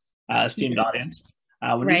now, Steamed Audience,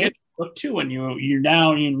 when you get to book 2, and you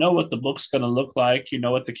know what the book's going to look like, you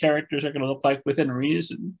know what the characters are going to look like within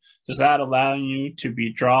reason, does that allow you to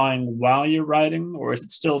be drawing while you're writing, or is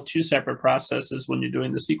it still 2 separate processes when you're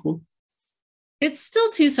doing the sequel? It's still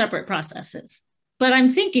 2 separate processes, but I'm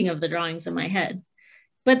thinking of the drawings in my head.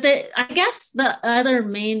 But I guess the other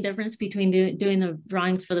main difference between doing the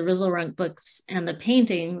drawings for the Rizzlerunt books and the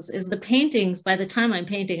paintings is the paintings, by the time I'm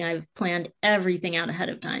painting, I've planned everything out ahead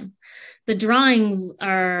of time. The drawings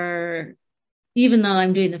are, even though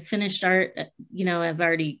I'm doing the finished art, I've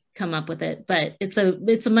already come up with it, but it's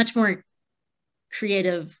a much more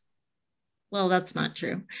creative. Well, that's not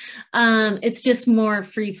true. It's just more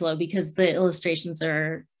free flow because the illustrations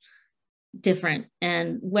are different.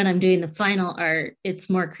 And when I'm doing the final art, it's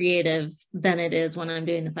more creative than it is when I'm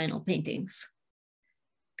doing the final paintings.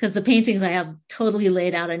 Because the paintings I have totally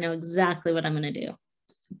laid out, I know exactly what I'm going to do.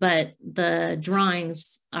 But the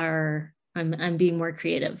drawings are, I'm being more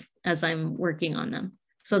creative as I'm working on them.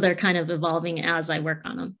 So they're kind of evolving as I work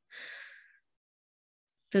on them.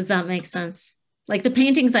 Does that make sense? Like the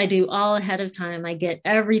paintings I do all ahead of time. I get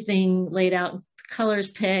everything laid out, colors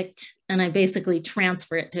picked, and I basically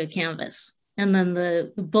transfer it to a canvas. And then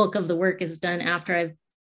the bulk of the work is done after I've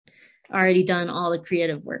already done all the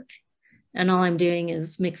creative work. And all I'm doing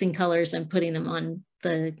is mixing colors and putting them on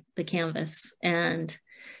the canvas and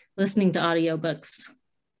listening to audiobooks.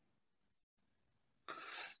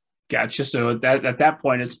 Gotcha. So at that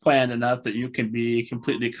point, it's planned enough that you can be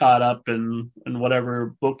completely caught up in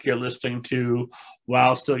whatever book you're listening to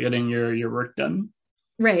while still getting your work done.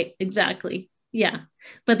 Right. Exactly. Yeah.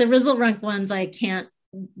 But the Rizzlerunt ones, I can't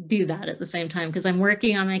do that at the same time because I'm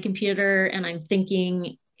working on my computer and I'm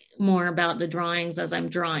thinking more about the drawings as I'm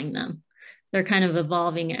drawing them. They're kind of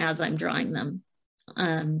evolving as I'm drawing them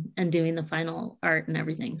and doing the final art and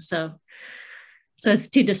everything. So it's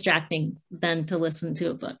too distracting then to listen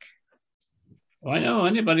to a book. Well, I know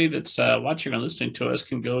anybody that's watching or listening to us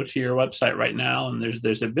can go to your website right now, and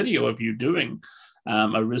there's a video of you doing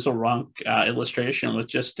a Rizzle Ronk illustration with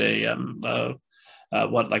just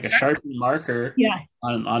what, like a Sharpie marker Yeah.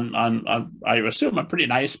 on I assume a pretty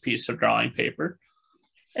nice piece of drawing paper.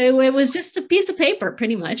 It was just a piece of paper,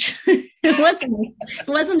 pretty much. It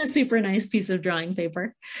wasn't a super nice piece of drawing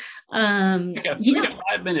paper. Like a three Yeah, to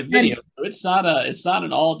 5 minute and video. So it's not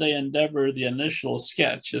an all day endeavor. The initial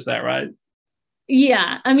sketch, is that right?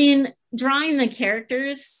 yeah, I mean, drawing the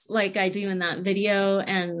characters like I do in that video,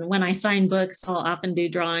 and when I sign books, I'll often do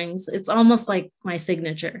drawings. It's almost like my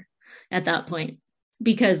signature at that point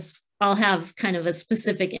because I'll have kind of a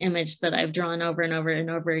specific image that I've drawn over and over and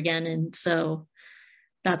over again. And so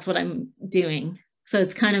that's what I'm doing. So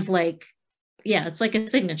it's kind of like, yeah, it's like a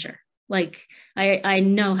signature. Like I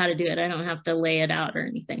know how to do it. I don't have to lay it out or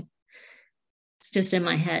anything. It's just in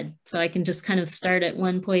my head. So I can just kind of start at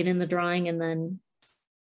one point in the drawing and then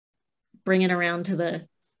bring it around to the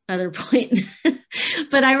other point.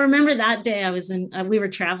 But I remember that day we were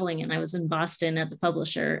traveling and I was in Boston at the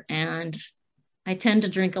publisher, and I tend to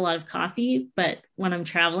drink a lot of coffee, but when I'm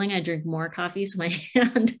traveling, I drink more coffee. So my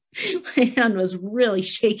hand was really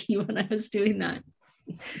shaky when I was doing that,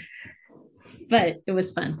 but it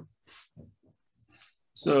was fun.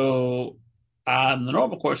 So on the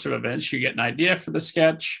normal course of events, you get an idea for the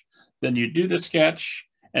sketch, then you do the sketch,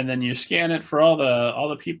 and then you scan it for all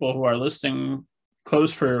the people who are listening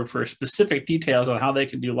close for specific details on how they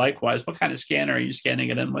can do likewise. What kind of scanner are you scanning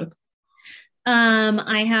it in with?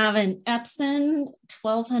 I have an Epson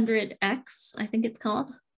 1200X, I think it's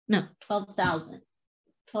called. No, 12,000.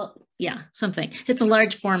 12, yeah, something. It's a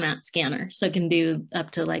large format scanner, so it can do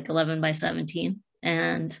up to like 11 by 17.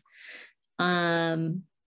 And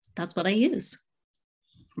that's what I use.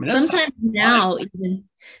 I mean, Sometimes now, even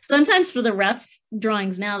sometimes for the rough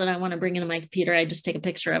drawings now that I want to bring into my computer, I just take a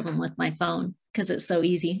picture of them with my phone because it's so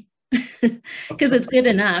easy. Because it's good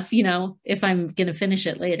enough, if I'm going to finish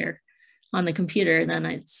it later on the computer, then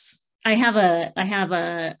I have a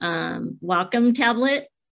Wacom tablet,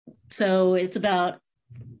 so it's about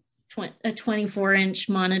a 24-inch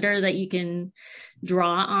monitor that you can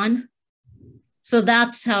draw on. So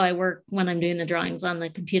that's how I work when I'm doing the drawings on the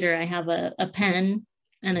computer. I have a pen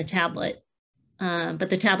and a tablet, but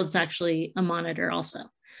the tablet's actually a monitor also.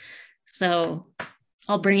 So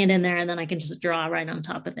I'll bring it in there and then I can just draw right on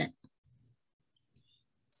top of it.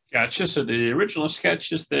 Gotcha. So the original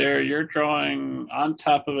sketch is there. You're drawing on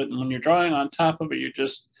top of it, and when you're drawing on top of it, you're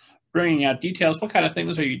just bringing out details. What kind of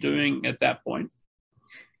things are you doing at that point?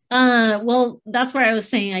 Well, that's where I was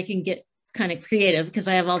saying I can get kind of creative because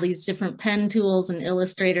I have all these different pen tools and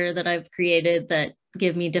Illustrator that I've created that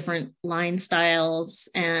give me different line styles.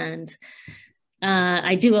 And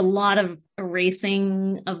I do a lot of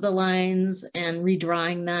erasing of the lines and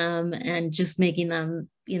redrawing them and just making them,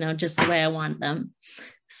 just the way I want them.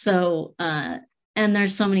 So, and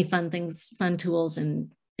there's so many fun tools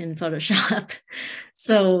in Photoshop.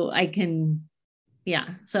 So I can, yeah,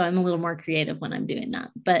 so I'm a little more creative when I'm doing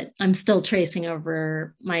that, but I'm still tracing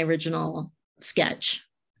over my original sketch.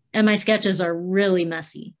 And my sketches are really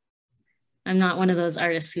messy. I'm not one of those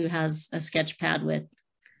artists who has a sketch pad with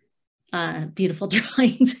beautiful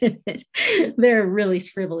drawings in it. They're really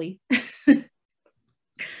scribbly.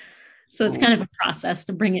 So it's kind of a process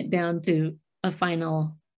to bring it down to a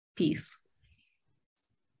final piece.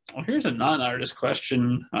 Well, here's a non-artist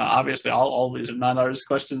question. Obviously, all these are non-artist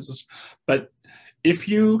questions, but if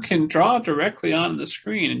you can draw directly on the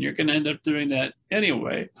screen and you're going to end up doing that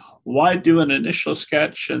anyway, why do an initial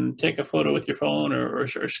sketch and take a photo with your phone or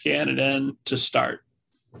scan it in to start?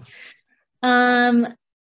 Well,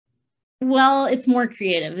 it's more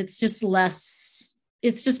creative. It's just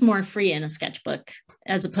more free in a sketchbook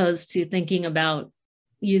as opposed to thinking about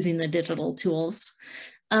using the digital tools.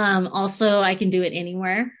 Also, I can do it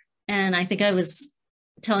anywhere. And I think I was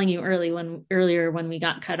telling you earlier when we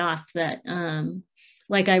got cut off that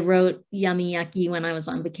like I wrote Yummy Yucky when I was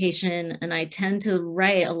on vacation, and I tend to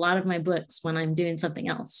write a lot of my books when I'm doing something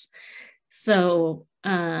else. So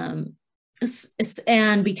and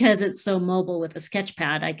because it's so mobile with a sketch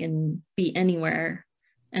pad, I can be anywhere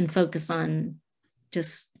and focus on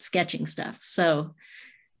just sketching stuff. So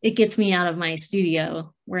it gets me out of my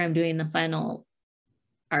studio where I'm doing the final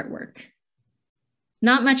artwork.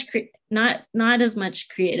 Not as much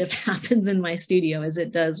creative happens in my studio as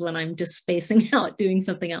it does when I'm just spacing out doing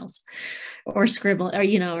something else or scribble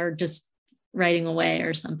or just writing away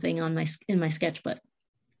or something in my sketchbook.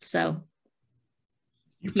 So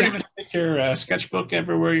you pretty much take your sketchbook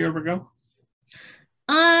everywhere you ever go?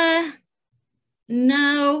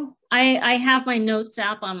 No, I have my notes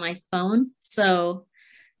app on my phone, so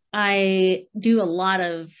I do a lot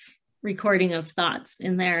of recording of thoughts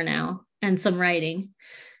in there now and some writing.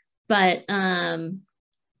 But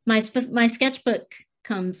my sketchbook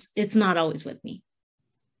comes, it's not always with me.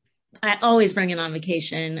 I always bring it on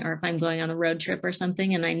vacation or if I'm going on a road trip or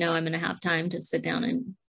something and I know I'm going to have time to sit down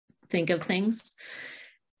and think of things.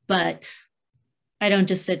 But I don't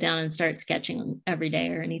just sit down and start sketching every day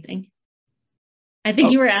or anything. I think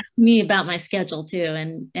Oh, you were asking me about my schedule too,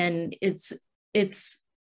 and it's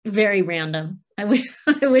very random. I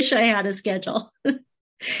wish I had a schedule,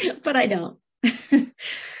 but I don't.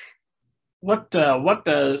 what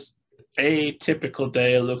does a typical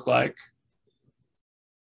day look like?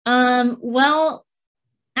 Well,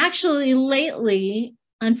 actually, lately,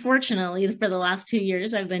 unfortunately, for the last 2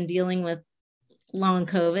 years, I've been dealing with long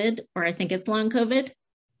COVID, or I think it's long COVID,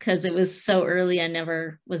 because it was so early, I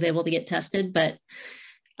never was able to get tested. But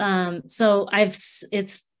so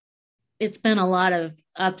it's been a lot of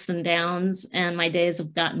ups and downs, and my days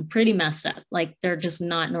have gotten pretty messed up. Like they're just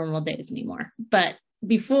not normal days anymore. But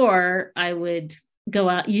before, I would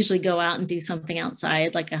usually go out and do something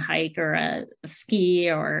outside, like a hike or a ski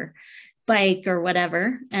or bike or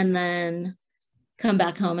whatever, and then come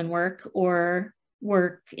back home and work, or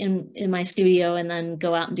work in my studio and then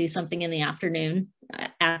go out and do something in the afternoon,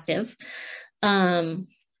 active. um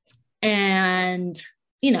and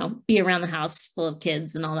be around the house full of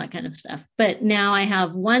kids and all that kind of stuff. But now I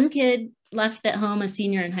have one kid left at home, a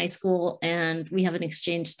senior in high school, and we have an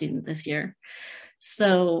exchange student this year,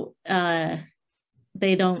 so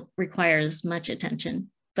they don't require as much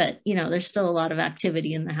attention. But there's still a lot of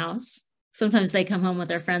activity in the house. Sometimes they come home with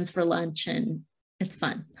their friends for lunch and it's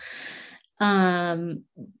fun. um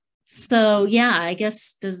so yeah, I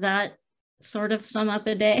guess, does that sort of sum up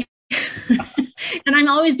a day? And I'm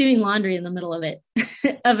always doing laundry in the middle of it,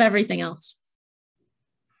 of everything else.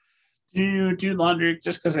 Do you do laundry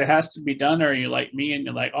just because it has to be done, or are you like me and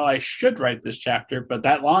you're like, oh, I should write this chapter, but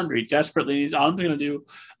that laundry desperately needs, I'm going to do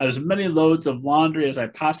as many loads of laundry as I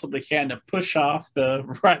possibly can to push off the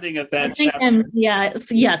writing of I that think chapter?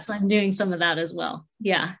 yes, I'm doing some of that as well.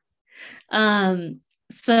 Yeah.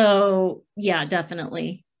 So yeah,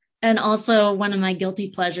 definitely. And also, one of my guilty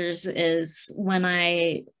pleasures is when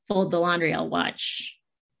I fold the laundry, I'll watch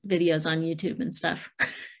videos on YouTube and stuff.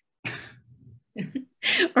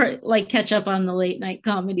 Or like catch up on the late night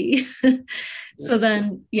comedy. So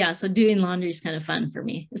then, yeah, so doing laundry is kind of fun for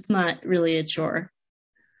me. It's not really a chore.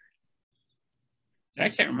 I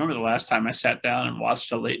can't remember the last time I sat down and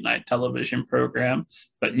watched a late night television program,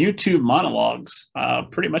 but YouTube monologues,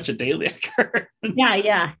 pretty much a daily Yeah, occurrence.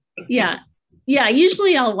 yeah, yeah, yeah.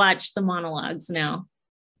 Usually I'll watch the monologues now.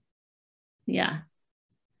 Yeah.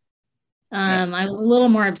 Yeah. I was a little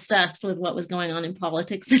more obsessed with what was going on in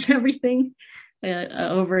politics and everything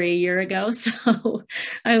over a year ago. So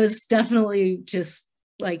I was definitely just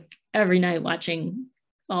like every night watching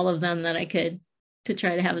all of them that I could, to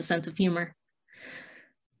try to have a sense of humor.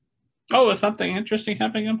 Oh, is something interesting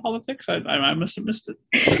happening in politics? I must have missed it.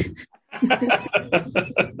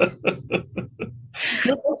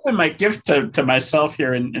 My gift to myself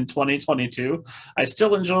here in 2022. I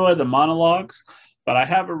still enjoy the monologues, but I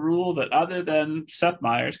have a rule that other than Seth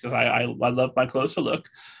Meyers, because I love my closer look,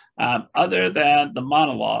 other than the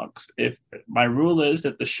monologues, if my rule is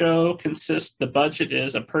that the show consists, the budget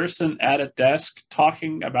is a person at a desk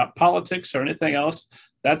talking about politics or anything else,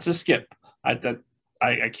 that's a skip. I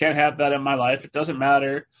can't have that in my life. It doesn't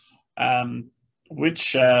matter um,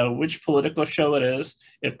 which political show it is.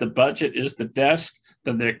 If the budget is the desk,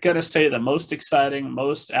 then they're gonna say the most exciting,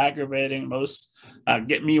 most aggravating, most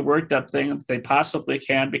get me worked up thing that they possibly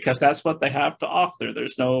can, because that's what they have to offer.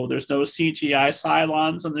 There's no CGI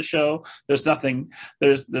Cylons on the show. There's nothing.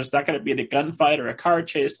 There's not going to be a gunfight or a car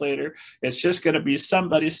chase later. It's just going to be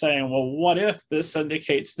somebody saying, well, what if this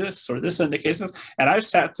indicates this or this indicates this? And I've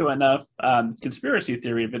sat through enough conspiracy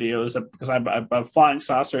theory videos because I'm a flying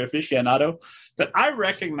saucer aficionado that I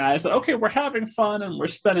recognize that, okay, we're having fun and we're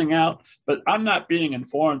spinning out, but I'm not being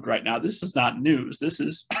informed right now. This is not news. This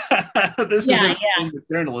is this is Yeah,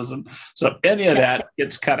 journalism. So any of yeah. that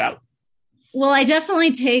gets cut out. Well, I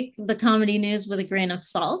definitely take the comedy news with a grain of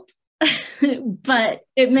salt, but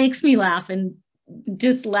it makes me laugh, and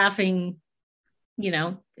just laughing,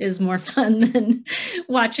 is more fun than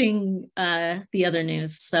watching the other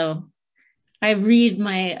news. So I read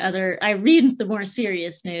the more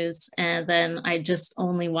serious news, and then I just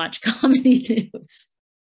only watch comedy news.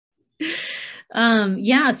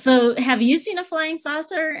 Yeah. So have you seen a flying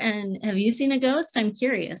saucer, and have you seen a ghost? I'm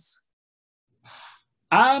curious.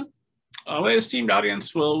 Um, Well, the esteemed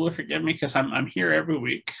audience will forgive me because I'm here every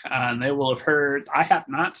week, and they will have heard. I have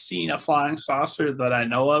not seen a flying saucer that I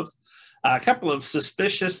know of. A couple of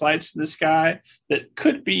suspicious lights in the sky that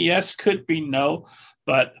could be yes, could be no,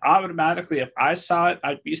 but automatically, if I saw it,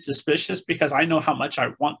 I'd be suspicious because I know how much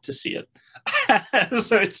I want to see it.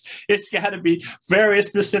 So it's got to be very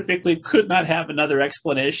specifically. Could not have another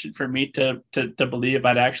explanation for me to believe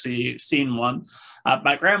I'd actually seen one.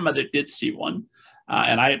 My grandmother did see one.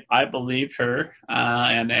 And I believed her,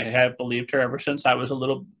 and I have believed her ever since I was a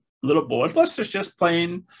little boy. Plus, there's just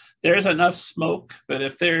plain there's enough smoke that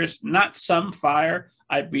if there's not some fire,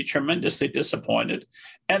 I'd be tremendously disappointed.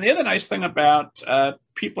 And the other nice thing about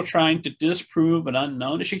people trying to disprove an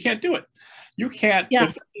unknown is you can't do it. You can't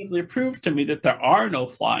definitively prove to me that there are no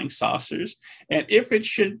flying saucers. And if it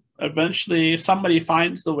should eventually, if somebody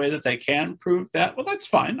finds the way that they can prove that, well, that's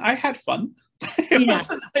fine. I had fun. It was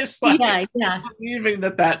a nice, believing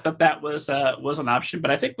that was an option.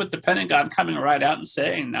 But I think with the Pentagon coming right out and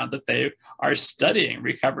saying now that they are studying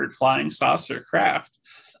recovered flying saucer craft,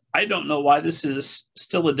 I don't know why this is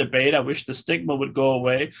still a debate. I wish the stigma would go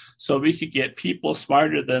away so we could get people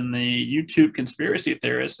smarter than the YouTube conspiracy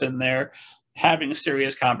theorists in there having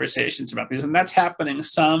serious conversations about these. And that's happening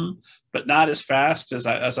some, but not as fast as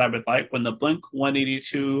I would like. When the Blink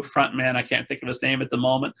 182 frontman, I can't think of his name at the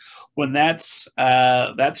moment, when that's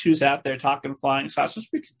who's out there talking flying saucers,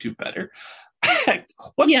 we could do better.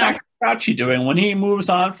 What's Dr. Fauci doing when he moves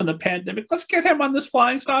on from the pandemic? Let's get him on this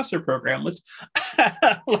flying saucer program. Let's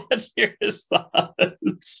hear his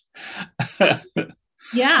thoughts.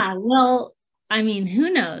 Yeah, well, I mean, who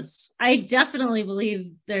knows? I definitely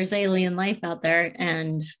believe there's alien life out there,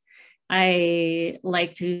 and I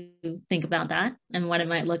like to think about that and what it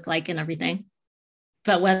might look like and everything.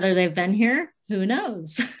 But whether they've been here, who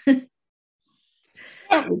knows?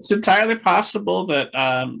 It's entirely possible that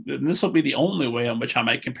this will be the only way in which I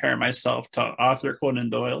might compare myself to Arthur Conan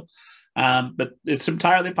Doyle. But it's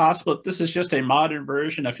entirely possible that this is just a modern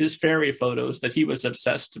version of his fairy photos that he was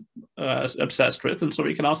obsessed with. And so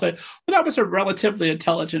we can all say, well, that was a relatively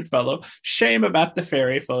intelligent fellow. Shame about the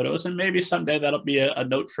fairy photos. And maybe someday that'll be a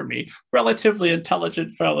note for me. Relatively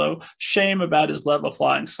intelligent fellow. Shame about his love of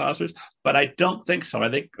flying saucers. But I don't think so.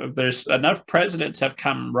 I think there's enough presidents have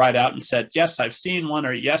come right out and said, yes, I've seen one,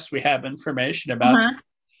 or yes, we have information about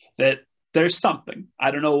that. There's something.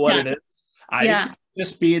 I don't know what it is.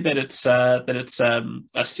 Just be that it's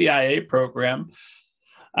a CIA program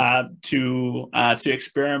to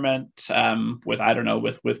experiment with, I don't know,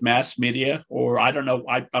 with mass media, or I don't know.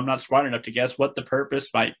 I'm not smart enough to guess what the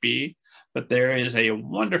purpose might be. But there is a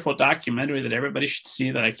wonderful documentary that everybody should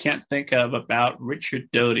see that I can't think of about Richard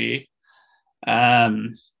Doty,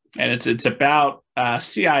 and it's about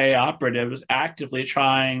CIA operatives actively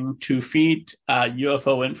trying to feed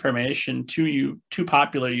UFO information to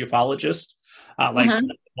popular ufologists. Like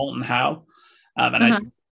Molten How.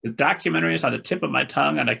 The documentary is on the tip of my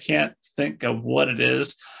tongue, and I can't think of what it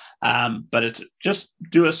is. But it's just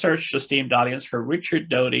do a search, esteemed audience, for Richard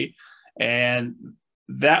Doty, and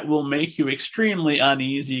that will make you extremely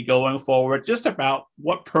uneasy going forward just about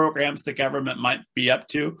what programs the government might be up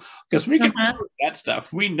to, because we can prove that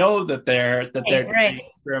stuff. We know that they're doing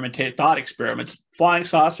thought experiments. Flying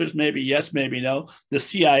saucers, maybe yes, maybe no. The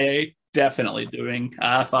CIA definitely doing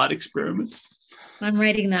thought experiments. I'm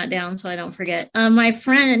writing that down so I don't forget. My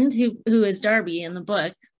friend who is Darby in the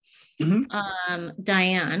book,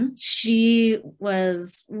 Diane, she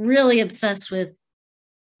was really obsessed with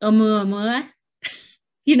Oumuamua.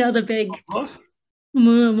 You know, the big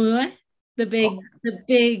Oumuamua, the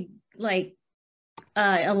big like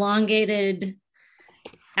elongated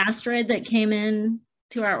asteroid that came in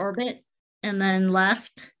to our orbit and then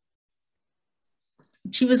left.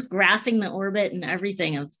 She was graphing the orbit and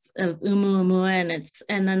everything of Oumuamua,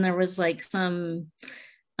 and then there was like some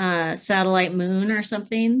satellite moon or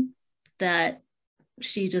something that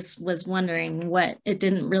she just was wondering what, it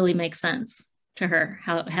didn't really make sense to her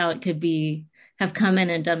how it could have come in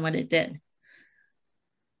and done what it did.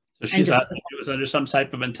 So she thought it was under some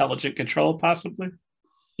type of intelligent control, possibly.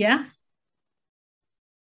 Yeah.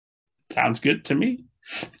 Sounds good to me.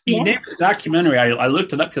 The name of the documentary, I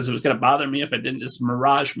looked it up because it was going to bother me if I didn't, is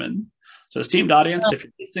Mirage Men. So, esteemed audience, if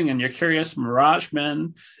you're listening and you're curious, Mirage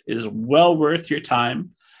Men is well worth your time.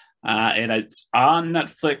 And it's on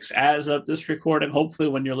Netflix as of this recording. Hopefully,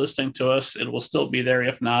 when you're listening to us, it will still be there.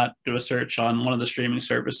 If not, do a search on one of the streaming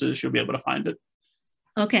services. You'll be able to find it.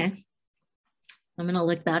 Okay. I'm going to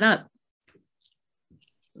look that up.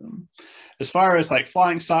 As far as like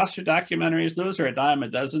flying saucer documentaries, those are a dime a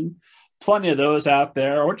dozen. plenty of those out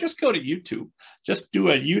there. Or just go to YouTube. Just do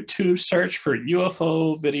a YouTube search for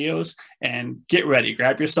UFO videos and get ready.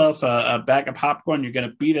 Grab yourself a bag of popcorn. You're going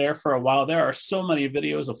to be there for a while. There are so many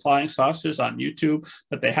videos of flying saucers on YouTube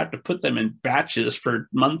that they have to put them in batches for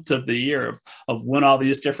months of the year of when all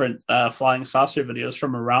these different flying saucer videos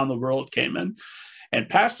from around the world came in. And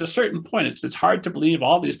past a certain point, it's hard to believe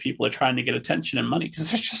all these people are trying to get attention and money because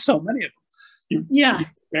there's just so many of them. You're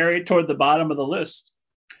buried toward the bottom of the list.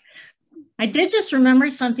 I did just remember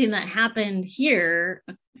something that happened here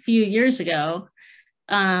a few years ago.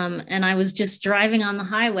 And I was just driving on the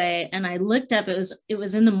highway and I looked up, it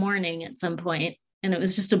was in the morning at some point, and it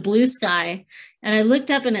was just a blue sky. And I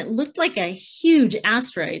looked up and it looked like a huge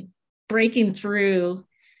asteroid breaking through.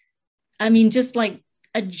 I mean, just like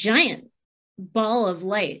a giant ball of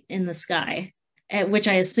light in the sky, which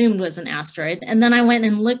I assumed was an asteroid. And then I went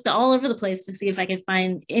and looked all over the place to see if I could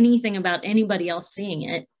find anything about anybody else seeing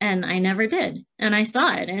it. And I never did. And I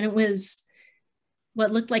saw it. And it was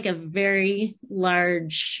what looked like a very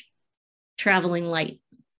large traveling light.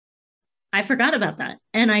 I forgot about that.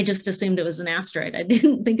 And I just assumed it was an asteroid. I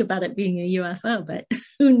didn't think about it being a UFO, but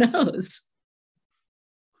who knows?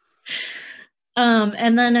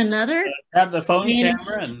 And then another. Grab the phone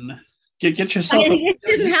camera and get yourself. I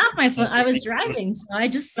didn't have my phone. I was driving, so I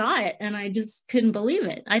just saw it and I just couldn't believe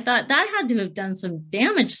it. I thought that had to have done some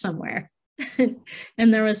damage somewhere,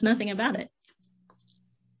 and there was nothing about it.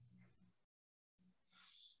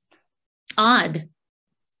 Odd.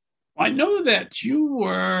 I know that you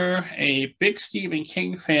were a big Stephen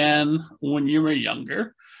King fan when you were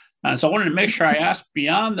younger. And so I wanted to make sure I asked,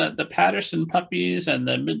 beyond the Patterson Puppies and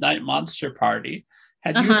the Midnight Monster Party,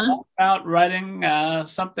 had you thought about writing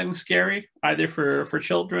something scary, either for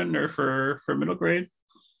children or for middle grade?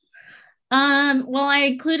 Well, I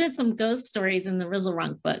included some ghost stories in the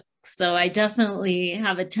Rizzlerunk book, so I definitely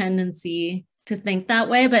have a tendency to think that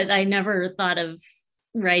way, but I never thought of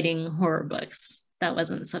writing horror books. That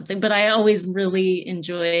wasn't something, but I always really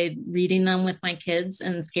enjoyed reading them with my kids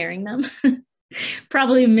and scaring them.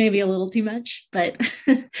 Probably maybe a little too much, but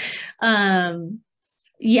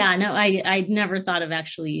yeah, no, I never thought of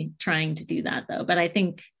actually trying to do that though. But I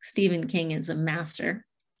think Stephen King is a master.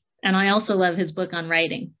 And I also love his book on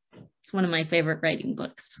writing. It's one of my favorite writing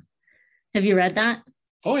books. Have you read that?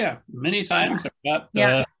 Oh yeah, many times. I've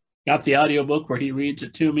got the audiobook where he reads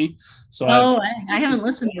it to me. So I haven't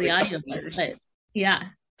listened to the audiobook, but yeah,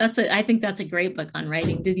 I think that's a great book on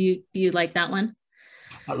writing. Do you like that one?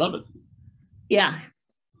 I love it. Yeah.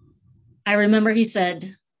 I remember he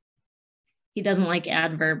said he doesn't like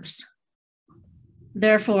adverbs.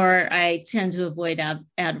 Therefore, I tend to avoid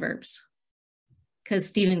adverbs because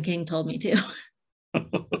Stephen King told me to.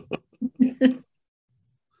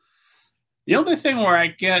 The only thing where I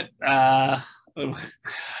get,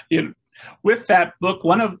 with that book,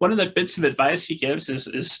 one of the bits of advice he gives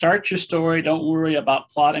is start your story. Don't worry about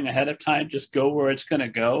plotting ahead of time. Just go where it's going to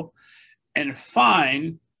go, and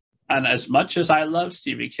find. And as much as I love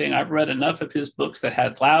Stephen King, I've read enough of his books that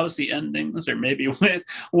had lousy endings, or maybe went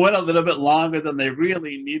a little bit longer than they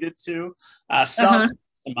really needed to. Some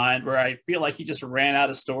to mind where I feel like he just ran out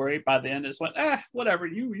of story by the end. It's like, whatever,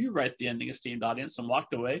 you write the ending, esteemed audience, and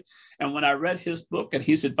walked away. And when I read his book and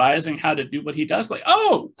he's advising how to do what he does, like,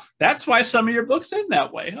 oh, that's why some of your books end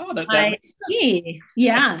that way. Oh, I see.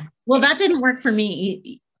 Yeah. Well, that didn't work for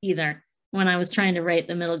me either. When I was trying to write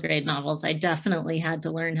the middle grade novels, I definitely had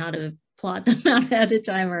to learn how to plot them out ahead of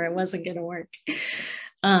time or it wasn't going to work.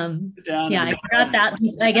 I forgot that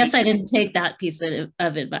piece. I guess I didn't take that piece of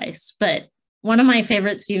advice, but one of my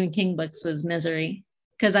favorite Stephen King books was Misery,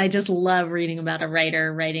 because I just love reading about a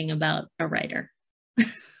writer writing about a writer.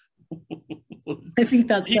 I think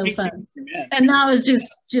that's so fun. And that was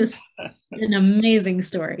just an amazing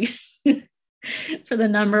story for the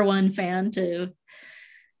 #1 fan to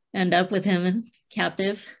end up with him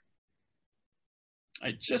captive.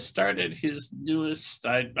 I just started his newest.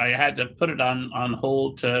 I had to put it on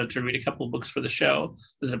hold to read a couple of books for the show.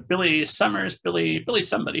 There's a Billy Summers, Billy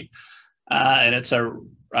somebody, and it's a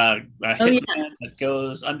hitman that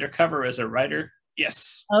goes undercover as a writer.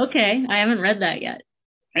 Yes. Okay, I haven't read that yet.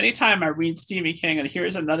 Anytime I read Stephen King and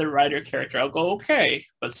here's another writer character, I'll go, okay,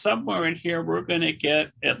 but somewhere in here, we're going to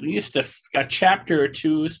get at least a chapter or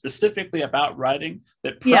two specifically about writing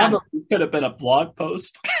that probably could have been a blog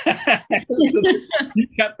post. So you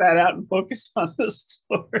cut that out and focus on the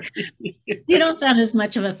story. You don't sound as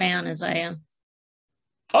much of a fan as I am.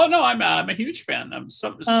 Oh, no, I'm a huge fan. I'm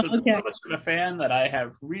so much of a fan that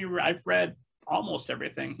I've read almost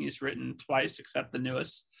everything he's written twice, except the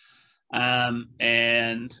newest.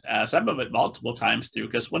 And some of it multiple times through,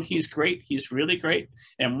 because when he's great, he's really great.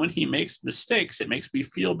 And when he makes mistakes, it makes me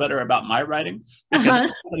feel better about my writing,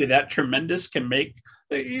 because somebody that tremendous can make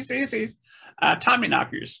he's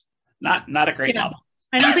Tommyknockers. Not a great novel.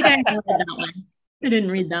 I don't think I read that one. I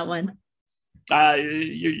didn't read that one.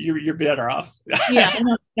 You're better off. Yeah,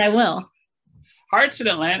 I will. Hearts in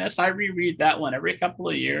Atlantis, I reread that one every couple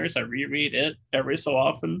of years. I reread it every so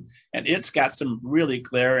often, and it's got some really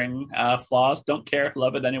glaring flaws. Don't care,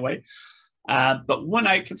 love it anyway. But when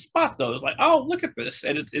I can spot those, like, oh, look at this,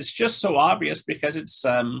 and it's just so obvious, because it's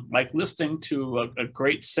like listening to a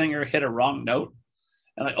great singer hit a wrong note,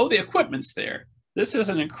 and like, oh, the equipment's there. This is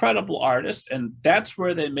an incredible artist, and that's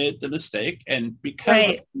where they made the mistake. And because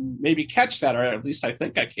I maybe catch that, or at least I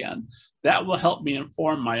think I can, that will help me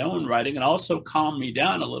inform my own writing and also calm me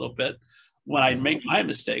down a little bit when I make my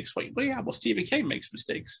mistakes. Well, yeah, well, Stephen King makes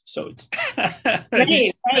mistakes, so it's right.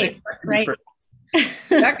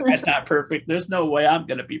 That guy's not perfect. There's no way I'm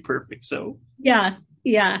going to be perfect. So yeah.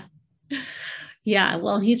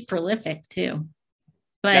 Well, he's prolific too,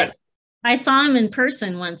 but I saw him in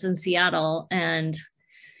person once in Seattle, and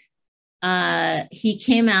he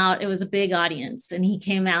came out. It was a big audience, and he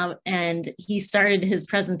came out and he started his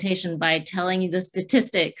presentation by telling you the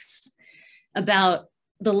statistics about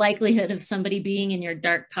the likelihood of somebody being in your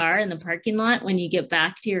dark car in the parking lot when you get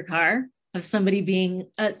back to your car, of somebody being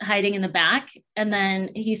hiding in the back. And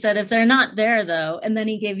then he said, if they're not there though, and then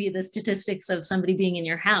he gave you the statistics of somebody being in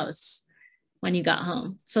your house when you got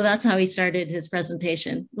home. So that's how he started his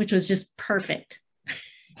presentation, which was just perfect.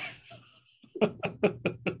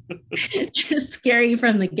 Just scary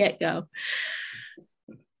from the get-go.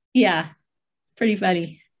 Yeah, pretty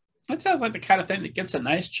funny. That sounds like the kind of thing that gets a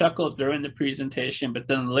nice chuckle during the presentation, but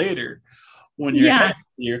then later, when you're heading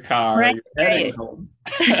to your car, you're heading home.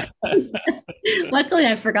 Luckily,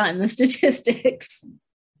 I've forgotten the statistics.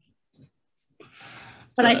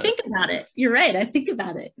 But I think about it. You're right. I think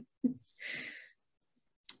about it.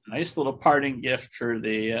 Nice little parting gift for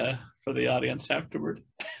the audience afterward.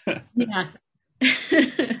 Yeah.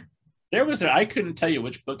 There was I couldn't tell you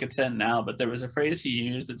which book it's in now, but there was a phrase he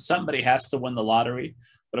used that somebody has to win the lottery.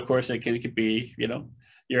 But of course, it could be,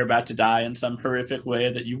 you're about to die in some horrific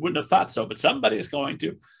way that you wouldn't have thought so, but somebody is going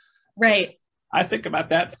to. Right. So I think about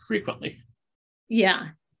that frequently. Yeah.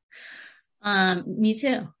 Me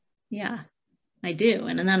too. Yeah, I do.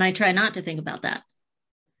 And then I try not to think about that.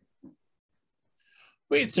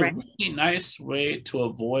 Wait, it's a really nice way to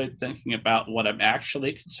avoid thinking about what I'm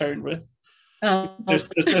actually concerned with. Oh.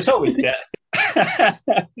 There's always death.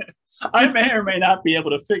 I may or may not be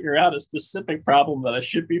able to figure out a specific problem that I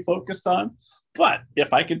should be focused on. But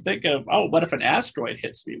if I can think of, what if an asteroid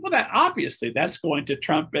hits me? Well, that's going to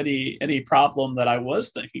trump any problem that I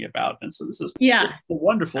was thinking about. And so this is a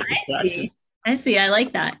wonderful distraction. I see. I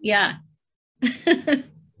like that. Yeah.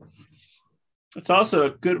 It's also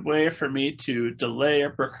a good way for me to delay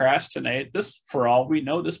or procrastinate. This, for all we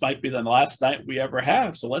know, this might be the last night we ever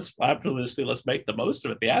have. So let's make the most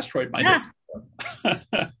of it. The asteroid might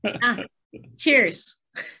hit. Cheers.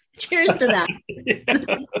 Cheers to that.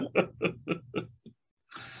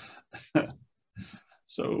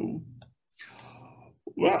 So,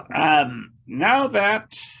 well, now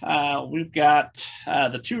that we've got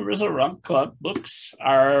the two Rizzle Runk Club books,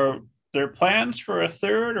 are there plans for a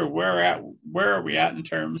third, or where are we at in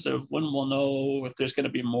terms of when we'll know if there's going to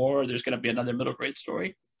be more, or there's going to be another middle grade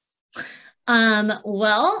story?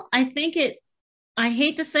 Well, I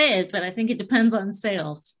hate to say it, but I think it depends on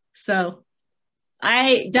sales. So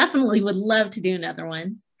I definitely would love to do another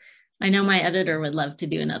one. I know my editor would love to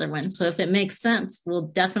do another one. So if it makes sense, we'll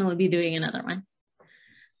definitely be doing another one.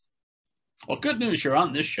 Well, good news, you're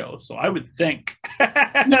on this show, so I would think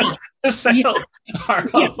the sales are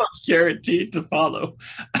almost guaranteed to follow.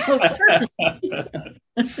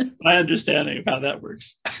 My understanding of how that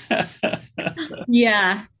works.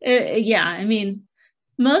 Yeah. I mean,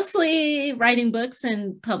 mostly writing books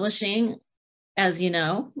and publishing, as you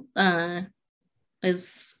know,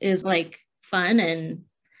 is like fun and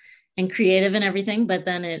creative and everything, but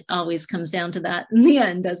then it always comes down to that in the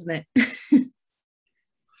end, doesn't it?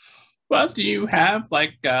 Well, do you have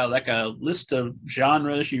like a list of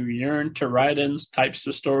genres you yearn to write in, types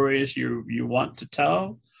of stories you want to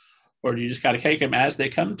tell, or do you just kind of take them as they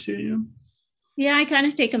come to you? Yeah, I kind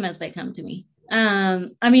of take them as they come to me.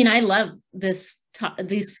 I mean, I love these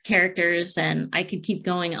characters, and I could keep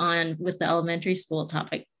going on with the elementary school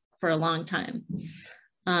topic for a long time.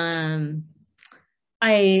 I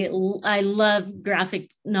love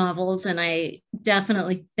graphic novels, and I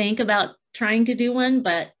definitely think about trying to do one,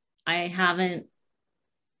 but I haven't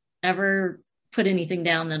ever put anything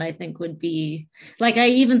down that I think would be like, I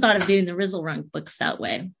even thought of doing the Rizzlerunk books that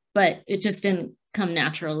way, but it just didn't come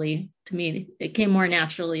naturally to me. It came more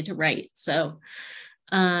naturally to write. So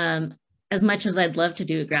as much as I'd love to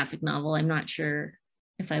do a graphic novel, I'm not sure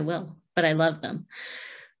if I will, but I love them.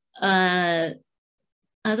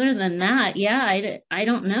 Other than that, yeah, I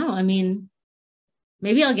don't know. I mean,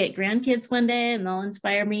 maybe I'll get grandkids one day and they'll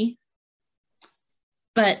inspire me.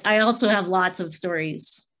 But I also have lots of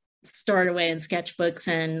stories stored away in sketchbooks,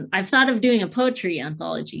 and I've thought of doing a poetry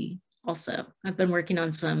anthology also. I've been working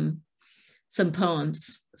on some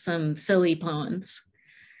poems, some silly poems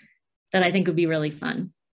that I think would be really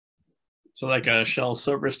fun. So like a Shel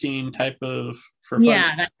Silverstein type of for fun?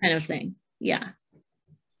 Yeah, that kind of thing. Yeah.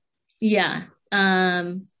 Yeah.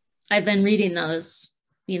 I've been reading those,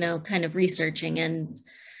 kind of researching, and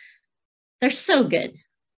they're so good.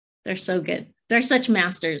 They're so good. They're such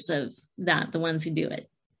masters of that, the ones who do it.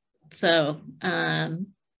 So I'm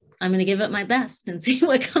going to give it my best and see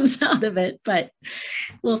what comes out of it, but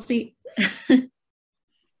we'll see.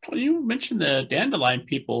 Well, you mentioned the Dandelion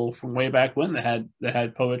people from way back when that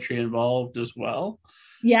had poetry involved as well.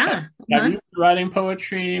 Yeah. Have you been writing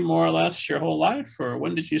poetry more or less your whole life, or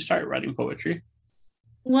when did you start writing poetry?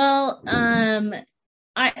 Well,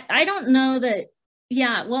 I don't know that.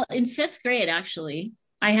 Yeah, well, in fifth grade, actually,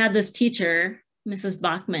 I had this teacher, Mrs.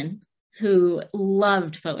 Bachman, who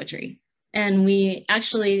loved poetry. And we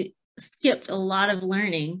actually skipped a lot of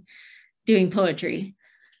learning doing poetry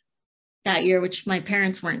that year, which my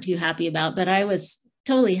parents weren't too happy about, but I was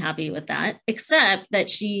totally happy with that, except that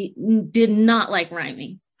she did not like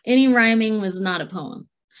rhyming. Any rhyming was not a poem.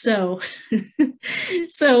 So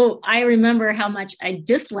I remember how much I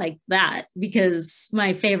disliked that, because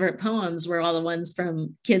my favorite poems were all the ones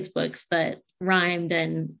from kids' books that rhymed,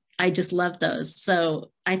 and I just loved those.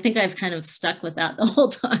 So I think I've kind of stuck with that the whole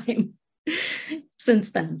time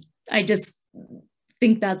since then. I just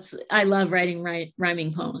think I love writing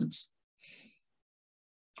rhyming poems.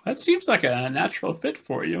 That seems like a natural fit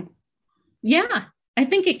for you. Yeah, I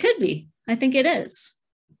think it could be. I think it is.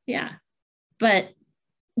 Yeah. But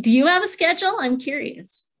do you have a schedule? I'm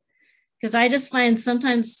curious, because I just find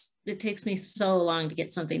sometimes it takes me so long to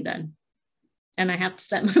get something done, and I have to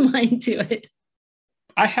set my mind to it.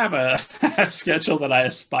 I have a schedule that I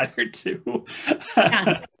aspire to.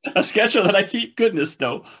 Yeah. A schedule that I keep, goodness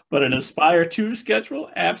no, but an aspire to schedule,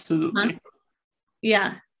 absolutely.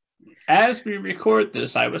 Yeah. As we record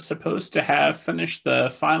this, I was supposed to have finished the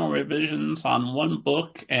final revisions on one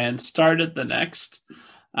book and started the next.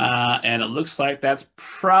 And it looks like that's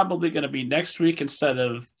probably going to be next week instead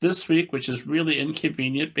of this week, which is really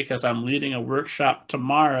inconvenient because I'm leading a workshop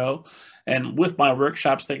tomorrow. And with my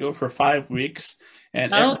workshops, they go for 5 weeks.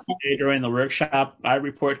 And every day during the workshop, I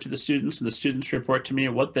report to the students, and the students report to me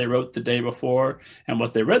what they wrote the day before and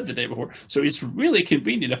what they read the day before. So it's really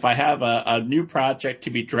convenient if I have a new project to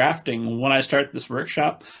be drafting when I start this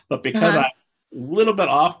workshop. But because I'm a little bit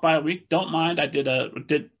off by a week, don't mind. I did a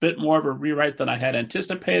bit more of a rewrite than I had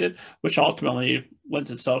anticipated, which ultimately lends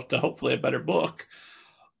itself to hopefully a better book.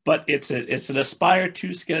 But it's an aspire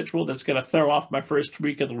to schedule that's going to throw off my first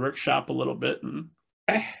week of the workshop a little bit, and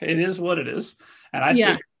it is what it is. And I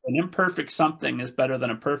think an imperfect something is better than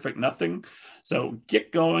a perfect nothing. So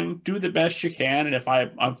get going, do the best you can. And if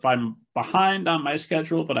I'm behind on my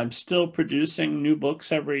schedule, but I'm still producing new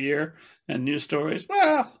books every year and new stories,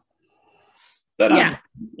 well, then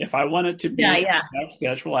if I wanted to be on that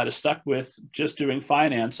schedule, I'd have stuck with just doing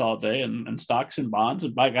finance all day and stocks and bonds.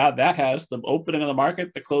 And by God, that has the opening of the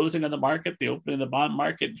market, the closing of the market, the opening of the bond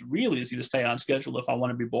market. It's really easy to stay on schedule if I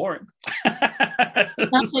want to be boring.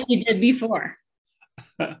 That's what you did before.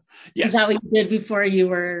 Yes. Is that what you did before you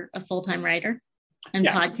were a full-time writer and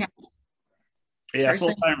podcast? Yeah,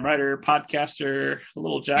 full-time writer, podcaster, a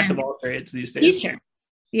little jack of all trades these days. Teacher.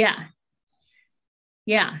 Yeah.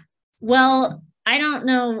 Yeah. Well, I don't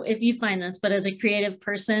know if you find this, but as a creative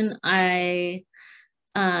person, I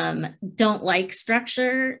don't like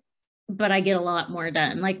structure, but I get a lot more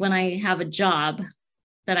done. Like when I have a job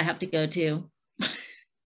that I have to go to,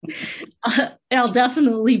 I'll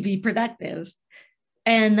definitely be productive.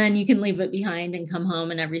 And then you can leave it behind and come home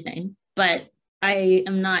and everything. But I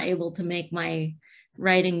am not able to make my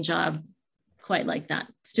writing job quite like that.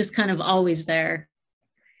 It's just kind of always there.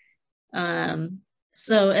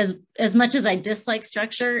 So as much as I dislike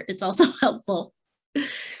structure, it's also helpful.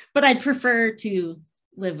 But I'd prefer to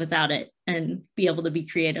live without it and be able to be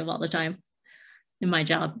creative all the time in my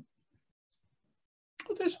job.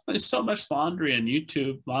 Well, there's only so much laundry and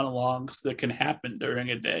YouTube monologues that can happen during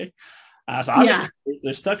a day. So obviously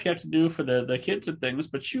there's stuff you have to do for the kids and things,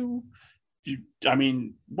 but you I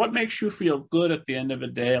mean, what makes you feel good at the end of the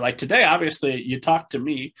day? Like today, obviously, you talked to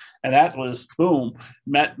me, and that was boom,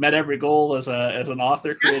 met every goal as an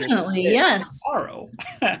author creator. Definitely, Today. yes. Tomorrow,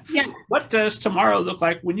 Yeah. what does tomorrow look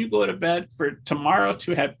like when you go to bed? For tomorrow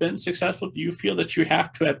to have been successful, do you feel that you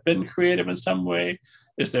have to have been creative in some way?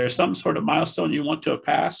 Is there some sort of milestone you want to have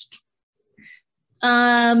passed?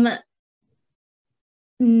 Um,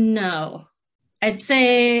 no. I'd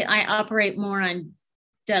say I operate more on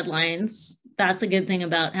deadlines. That's a good thing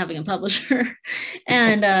about having a publisher.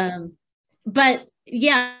 And but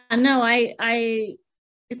yeah, no, I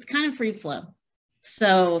it's kind of free flow.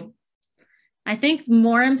 So I think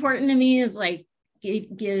more important to me is like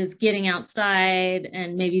is getting outside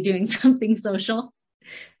and maybe doing something social.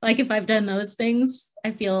 Like if I've done those things,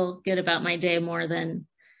 I feel good about my day more than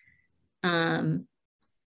um,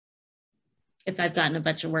 if I've gotten a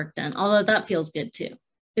bunch of work done. Although that feels good too.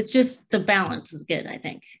 It's just the balance is good, I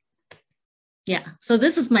think. Yeah. So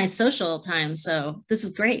this is my social time. So this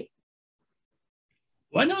is great.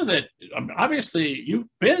 Well, I know that obviously you've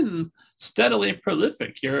been steadily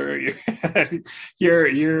prolific. Your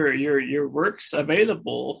works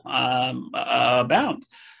available abound,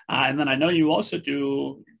 and then I know you also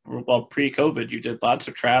do well. Pre-COVID, you did lots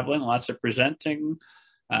of traveling, lots of presenting,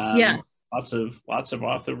 Yeah. lots of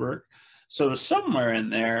author work. So somewhere in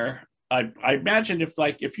there, I imagine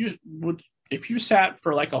if you sat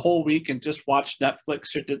for like a whole week and just watched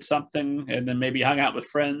Netflix or did something, and then maybe hung out with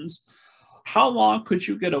friends, how long could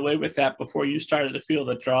you get away with that before you started to feel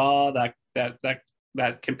the draw,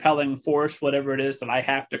 that compelling force, whatever it is, that I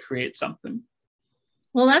have to create something?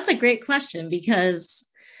 Well, that's a great question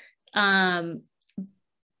because um,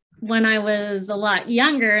 when I was a lot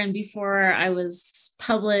younger and before I was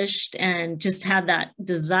published and just had that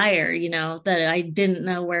desire, that I didn't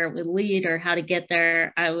know where it would lead or how to get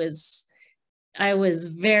there, I was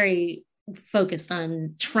very focused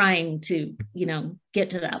on trying to,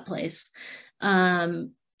 get to that place.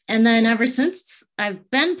 Um, and then ever since I've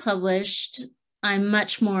been published, I'm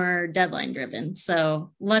much more deadline driven.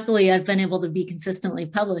 So luckily I've been able to be consistently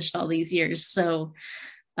published all these years.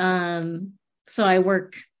 Um, so I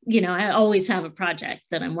work, I always have a project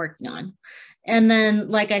that I'm working on. And then,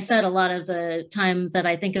 like I said, a lot of the time that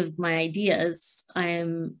I think of my ideas,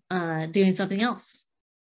 I'm doing something else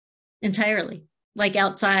entirely, like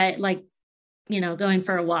outside, like, going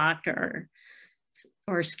for a walk or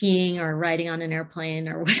skiing or riding on an airplane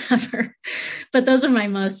or whatever. But those are my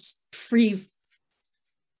most free.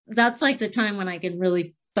 That's like the time when I can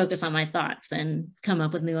really focus on my thoughts and come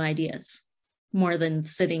up with new ideas more than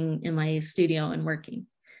sitting in my studio and working.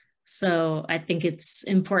 So I think it's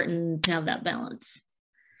important to have that balance.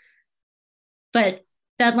 But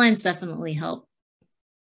deadlines definitely help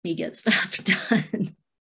me get stuff done.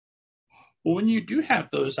 Well, when you do have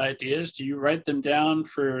those ideas, do you write them down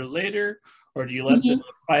for later, or do you let them Mhm.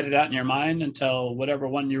 fight it out in your mind until whatever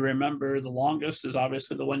one you remember the longest is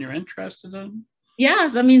obviously the one you're interested in?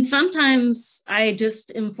 Yes, I mean, sometimes I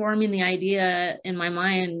just am forming the idea in my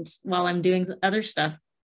mind while I'm doing other stuff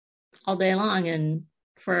all day long and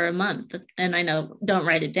for a month. And I know, don't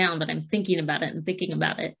write it down, but I'm thinking about it and thinking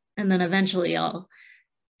about it. And then eventually I'll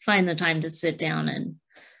find the time to sit down and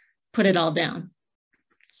put it all down.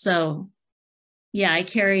 So, yeah, I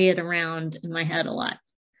carry it around in my head a lot.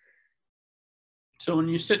 So when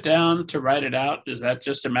you sit down to write it out, is that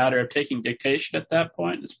just a matter of taking dictation at that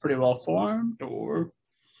point? It's pretty well formed, or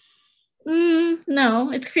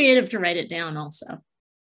No, it's creative to write it down also,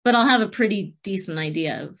 but I'll have a pretty decent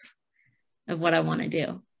idea of what I want to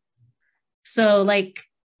do. So, like,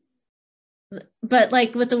 but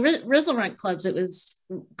like with the Rizzle clubs, it was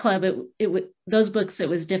club. Those books, it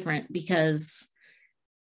was different because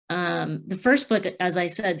the first book, as I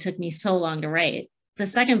said, took me so long to write. The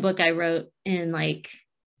second book I wrote in like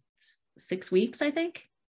 6 weeks, I think,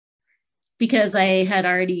 because I had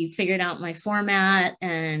already figured out my format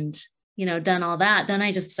and done all that. Then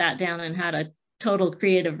I just sat down and had a total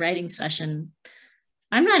creative writing session.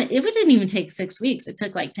 It didn't even take 6 weeks. It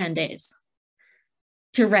took like 10 days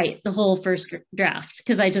to write the whole first draft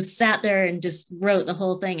because I just sat there and just wrote the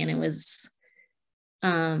whole thing. And it was,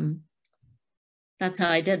 that's how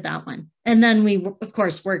I did that one. And then we, of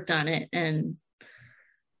course, worked on it and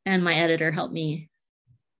my editor helped me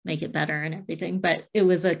make it better and everything. But it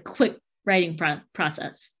was a quick writing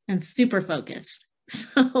process and super focused.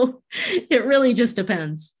 So it really just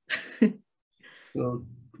depends. so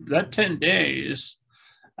that 10 days,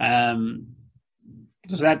 um,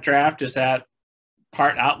 does that draft, is that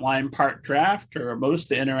part outline, part draft, or most of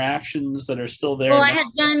the interactions that are still there Well, now?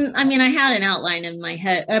 I had an outline in my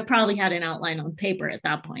head. I probably had an outline on paper at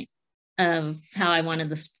that point. of how I wanted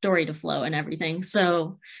the story to flow and everything.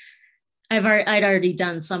 So I'd already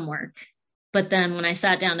done some work, but then when I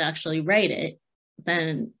sat down to actually write it,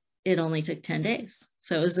 then it only took 10 days.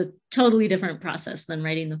 So it was a totally different process than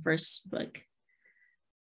writing the first book.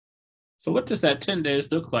 So what does that 10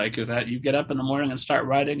 days look like? Is that you get up in the morning and start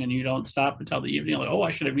writing and you don't stop until the evening? Like, oh,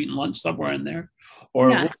 I should have eaten lunch somewhere in there.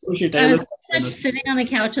 Or Yeah. what was your day? I was pretty much sitting on the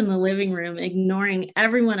couch in the living room, ignoring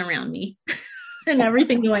everyone around me and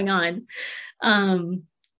everything going on.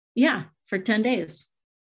 Yeah, for 10 days.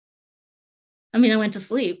 I mean, I went to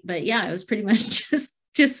sleep, but yeah, I was pretty much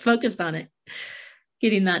just focused on it,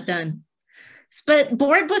 getting that done. But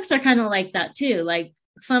board books are kind of like that too. Like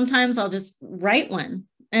sometimes I'll just write one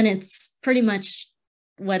and it's pretty much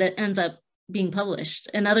what it ends up being published.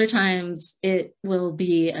 And other times it will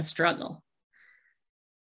be a struggle.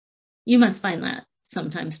 You must find that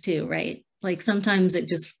sometimes too, right? Like sometimes it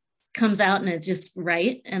just comes out and it's just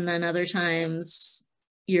right. And then other times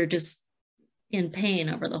you're just in pain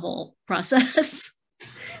over the whole process,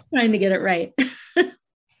 trying to get it right.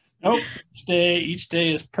 Nope. Each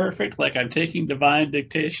day is perfect. Like I'm taking divine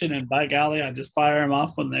dictation, and by golly, I just fire them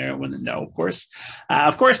off when no. Of course,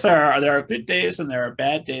 there are good days and there are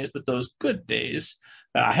bad days. But those good days,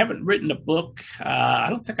 I haven't written a book. I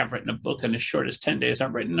don't think I've written a book in as short as 10 days.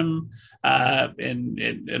 I've written them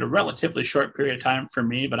in a relatively short period of time for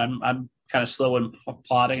me. But I'm kind of slow in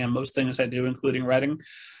plotting on most things I do, including writing.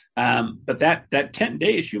 But that 10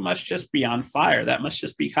 days, you must just be on fire. That must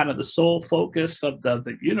just be kind of the sole focus of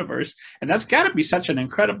the universe. And that's got to be such an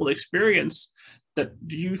incredible experience. That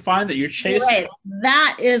do you find that you're chasing? Right.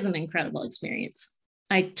 That is an incredible experience.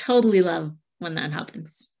 I totally love when that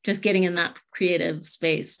happens. Just getting in that creative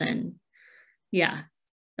space. And yeah,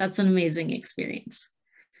 that's an amazing experience.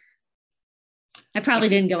 I probably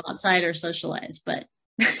didn't go outside or socialize, but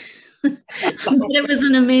it was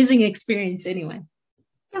an amazing experience anyway.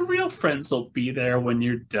 The real friends will be there when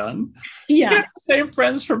you're done. Yeah. You're the same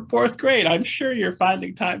friends from fourth grade. I'm sure you're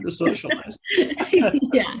finding time to socialize.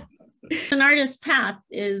 Yeah. An artist's path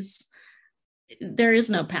there is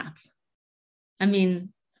no path. I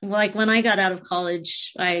mean, like when I got out of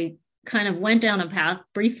college, I kind of went down a path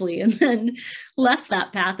briefly and then left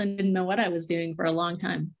that path and didn't know what I was doing for a long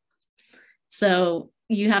time. So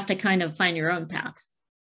you have to kind of find your own path.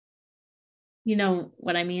 You know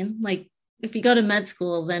what I mean? Like if you go to med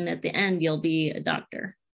school, then at the end you'll be a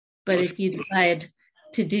doctor. But if you decide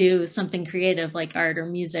to do something creative like art or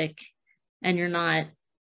music, and you're not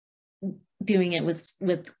doing it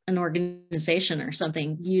with an organization or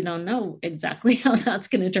something, you don't know exactly how that's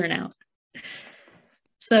going to turn out.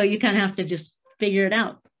 So you kind of have to just figure it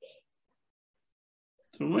out.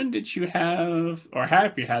 So when did you have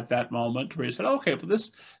you had that moment where you said, okay, well,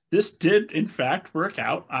 this did in fact work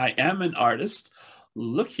out. I am an artist.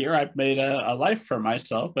 Look here, I've made a life for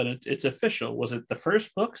myself, and it's official. Was it the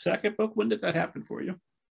first book, second book? When did that happen for you?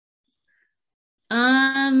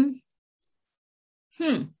 I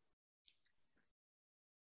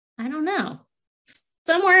don't know.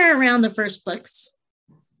 Somewhere around the first books.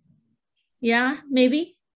 Yeah,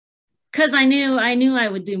 maybe. Because I knew I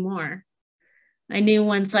would do more. I knew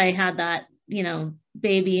once I had that,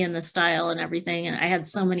 baby and the style and everything, and I had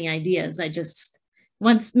so many ideas. I just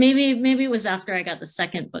maybe it was after I got the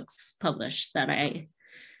second books published that I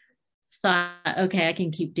thought, okay, I can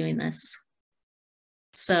keep doing this.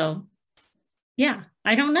 So yeah,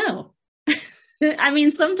 I don't know. I mean,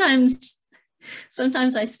 sometimes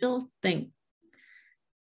I still think,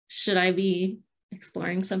 should I be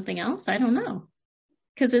exploring something else? I don't know.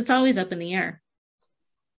 Because it's always up in the air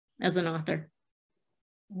as an author.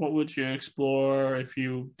 What would you explore if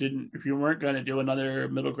you weren't going to do another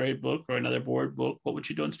middle grade book or another board book? What would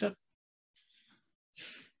you do instead?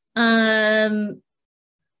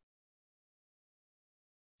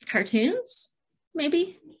 Cartoons,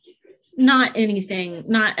 maybe. Not anything.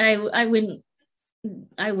 I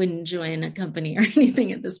wouldn't join a company or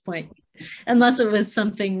anything at this point, unless it was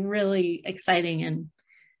something really exciting and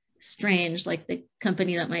strange, like the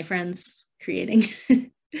company that my friend's creating.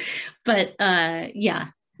 But yeah,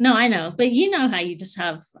 no, I know. But you know how you just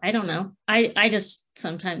have, I don't know. I just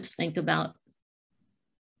sometimes think about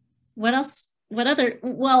what else, what other,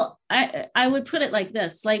 well, I would put it like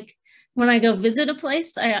this. Like when I go visit a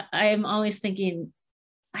place, I'm always thinking,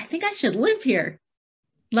 I think I should live here.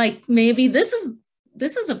 Like maybe this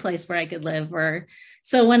is a place where I could live. Or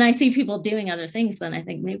so when I see people doing other things, then I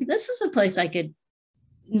think maybe this is a place I could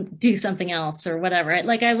do something else or whatever.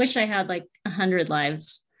 Like I wish I had like 100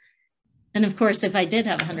 lives. And of course, if I did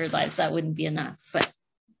have 100 lives, that wouldn't be enough. But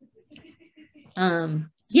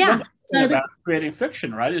yeah. thing about creating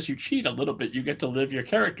fiction, right? Is you cheat a little bit. You get to live your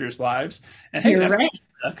characters' lives. And hey, you're that's right.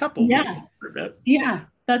 a couple Yeah. for a bit. Yeah,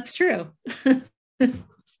 that's true.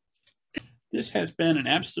 This has been an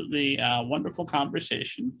absolutely wonderful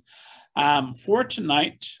conversation. For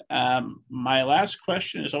tonight, my last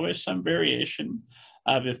question is always some variation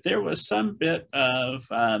of if there was some bit of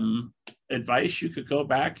advice you could go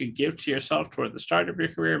back and give to yourself toward the start of your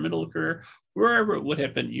career, middle career, wherever it would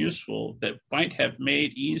have been useful that might have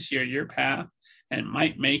made easier your path and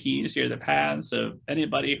might make easier the paths of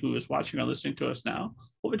anybody who is watching or listening to us now,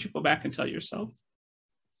 what would you go back and tell yourself?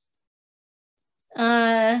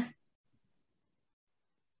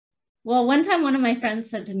 Well, one time one of my friends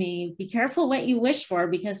said to me, be careful what you wish for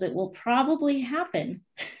because it will probably happen.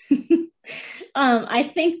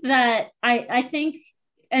 I think that I think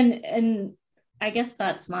and I guess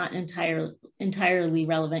that's not entirely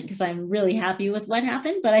relevant because I'm really happy with what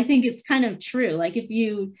happened, but I think it's kind of true. Like if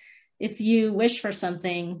you wish for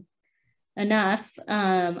something enough,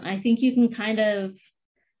 I think you can kind of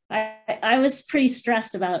I was pretty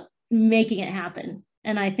stressed about making it happen.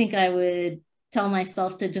 And I think I would tell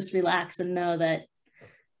myself to just relax and know that,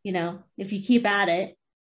 if you keep at it,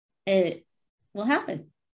 it will happen.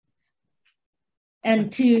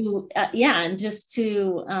 And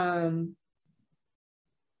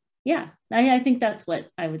I think that's what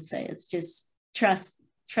I would say. It's just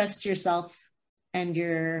trust yourself and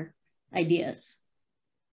your ideas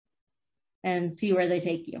and see where they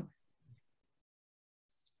take you.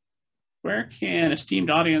 Where can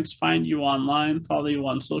esteemed audience find you online, follow you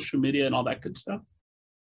on social media and all that good stuff?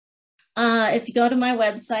 If you go to my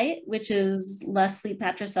website, which is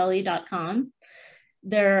lesliepatricelli.com,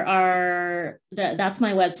 that's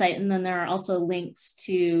my website. And then there are also links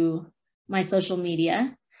to my social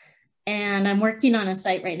media. And I'm working on a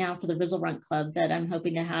site right now for the Rizzle-Runk Club that I'm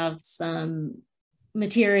hoping to have some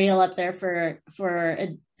material up there for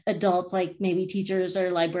adults, like maybe teachers or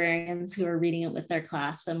librarians who are reading it with their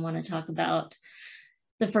class and want to talk about.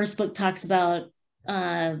 The first book talks about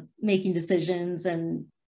making decisions and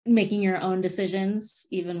making your own decisions,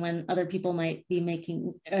 even when other people might be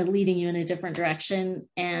leading you in a different direction,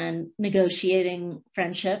 and negotiating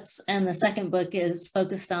friendships. And the second book is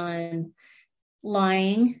focused on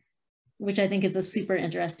lying, which I think is a super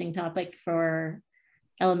interesting topic for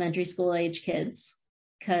elementary school age kids,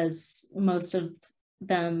 because most of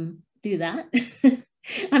them do that.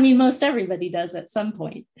 I mean, most everybody does at some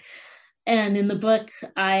point. And in the book,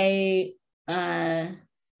 I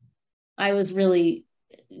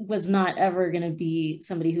was not ever going to be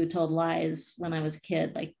somebody who told lies when I was a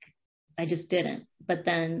kid. Like, I just didn't. But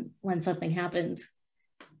then when something happened,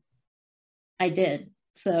 I did.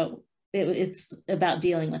 So it's about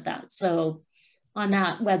dealing with that. So on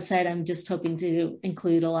that website, I'm just hoping to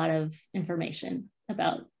include a lot of information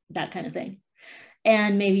about that kind of thing.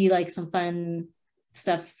 And maybe like some fun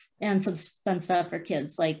stuff and some fun stuff for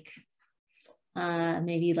kids, like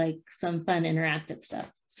maybe like some fun interactive stuff.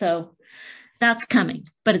 So that's coming,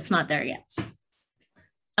 but it's not there yet.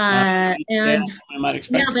 But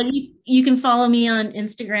you can follow me on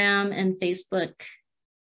Instagram and Facebook.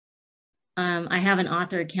 I have an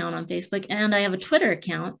author account on Facebook and I have a Twitter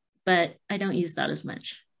account, but I don't use that as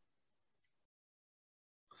much.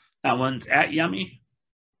 That one's at Yummy?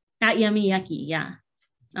 At Yummy Yucky, yeah.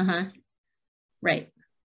 Right.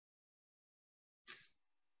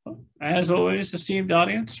 As always, esteemed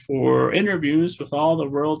audience, for interviews with all the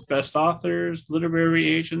world's best authors, literary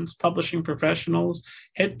agents, publishing professionals,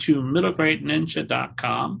 head to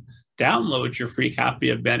middlegradeninja.com. Download your free copy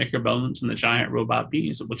of Banneker Bones and the Giant Robot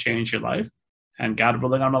Bees. It will change your life. And God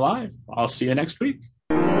willing, I'm alive. I'll see you next week.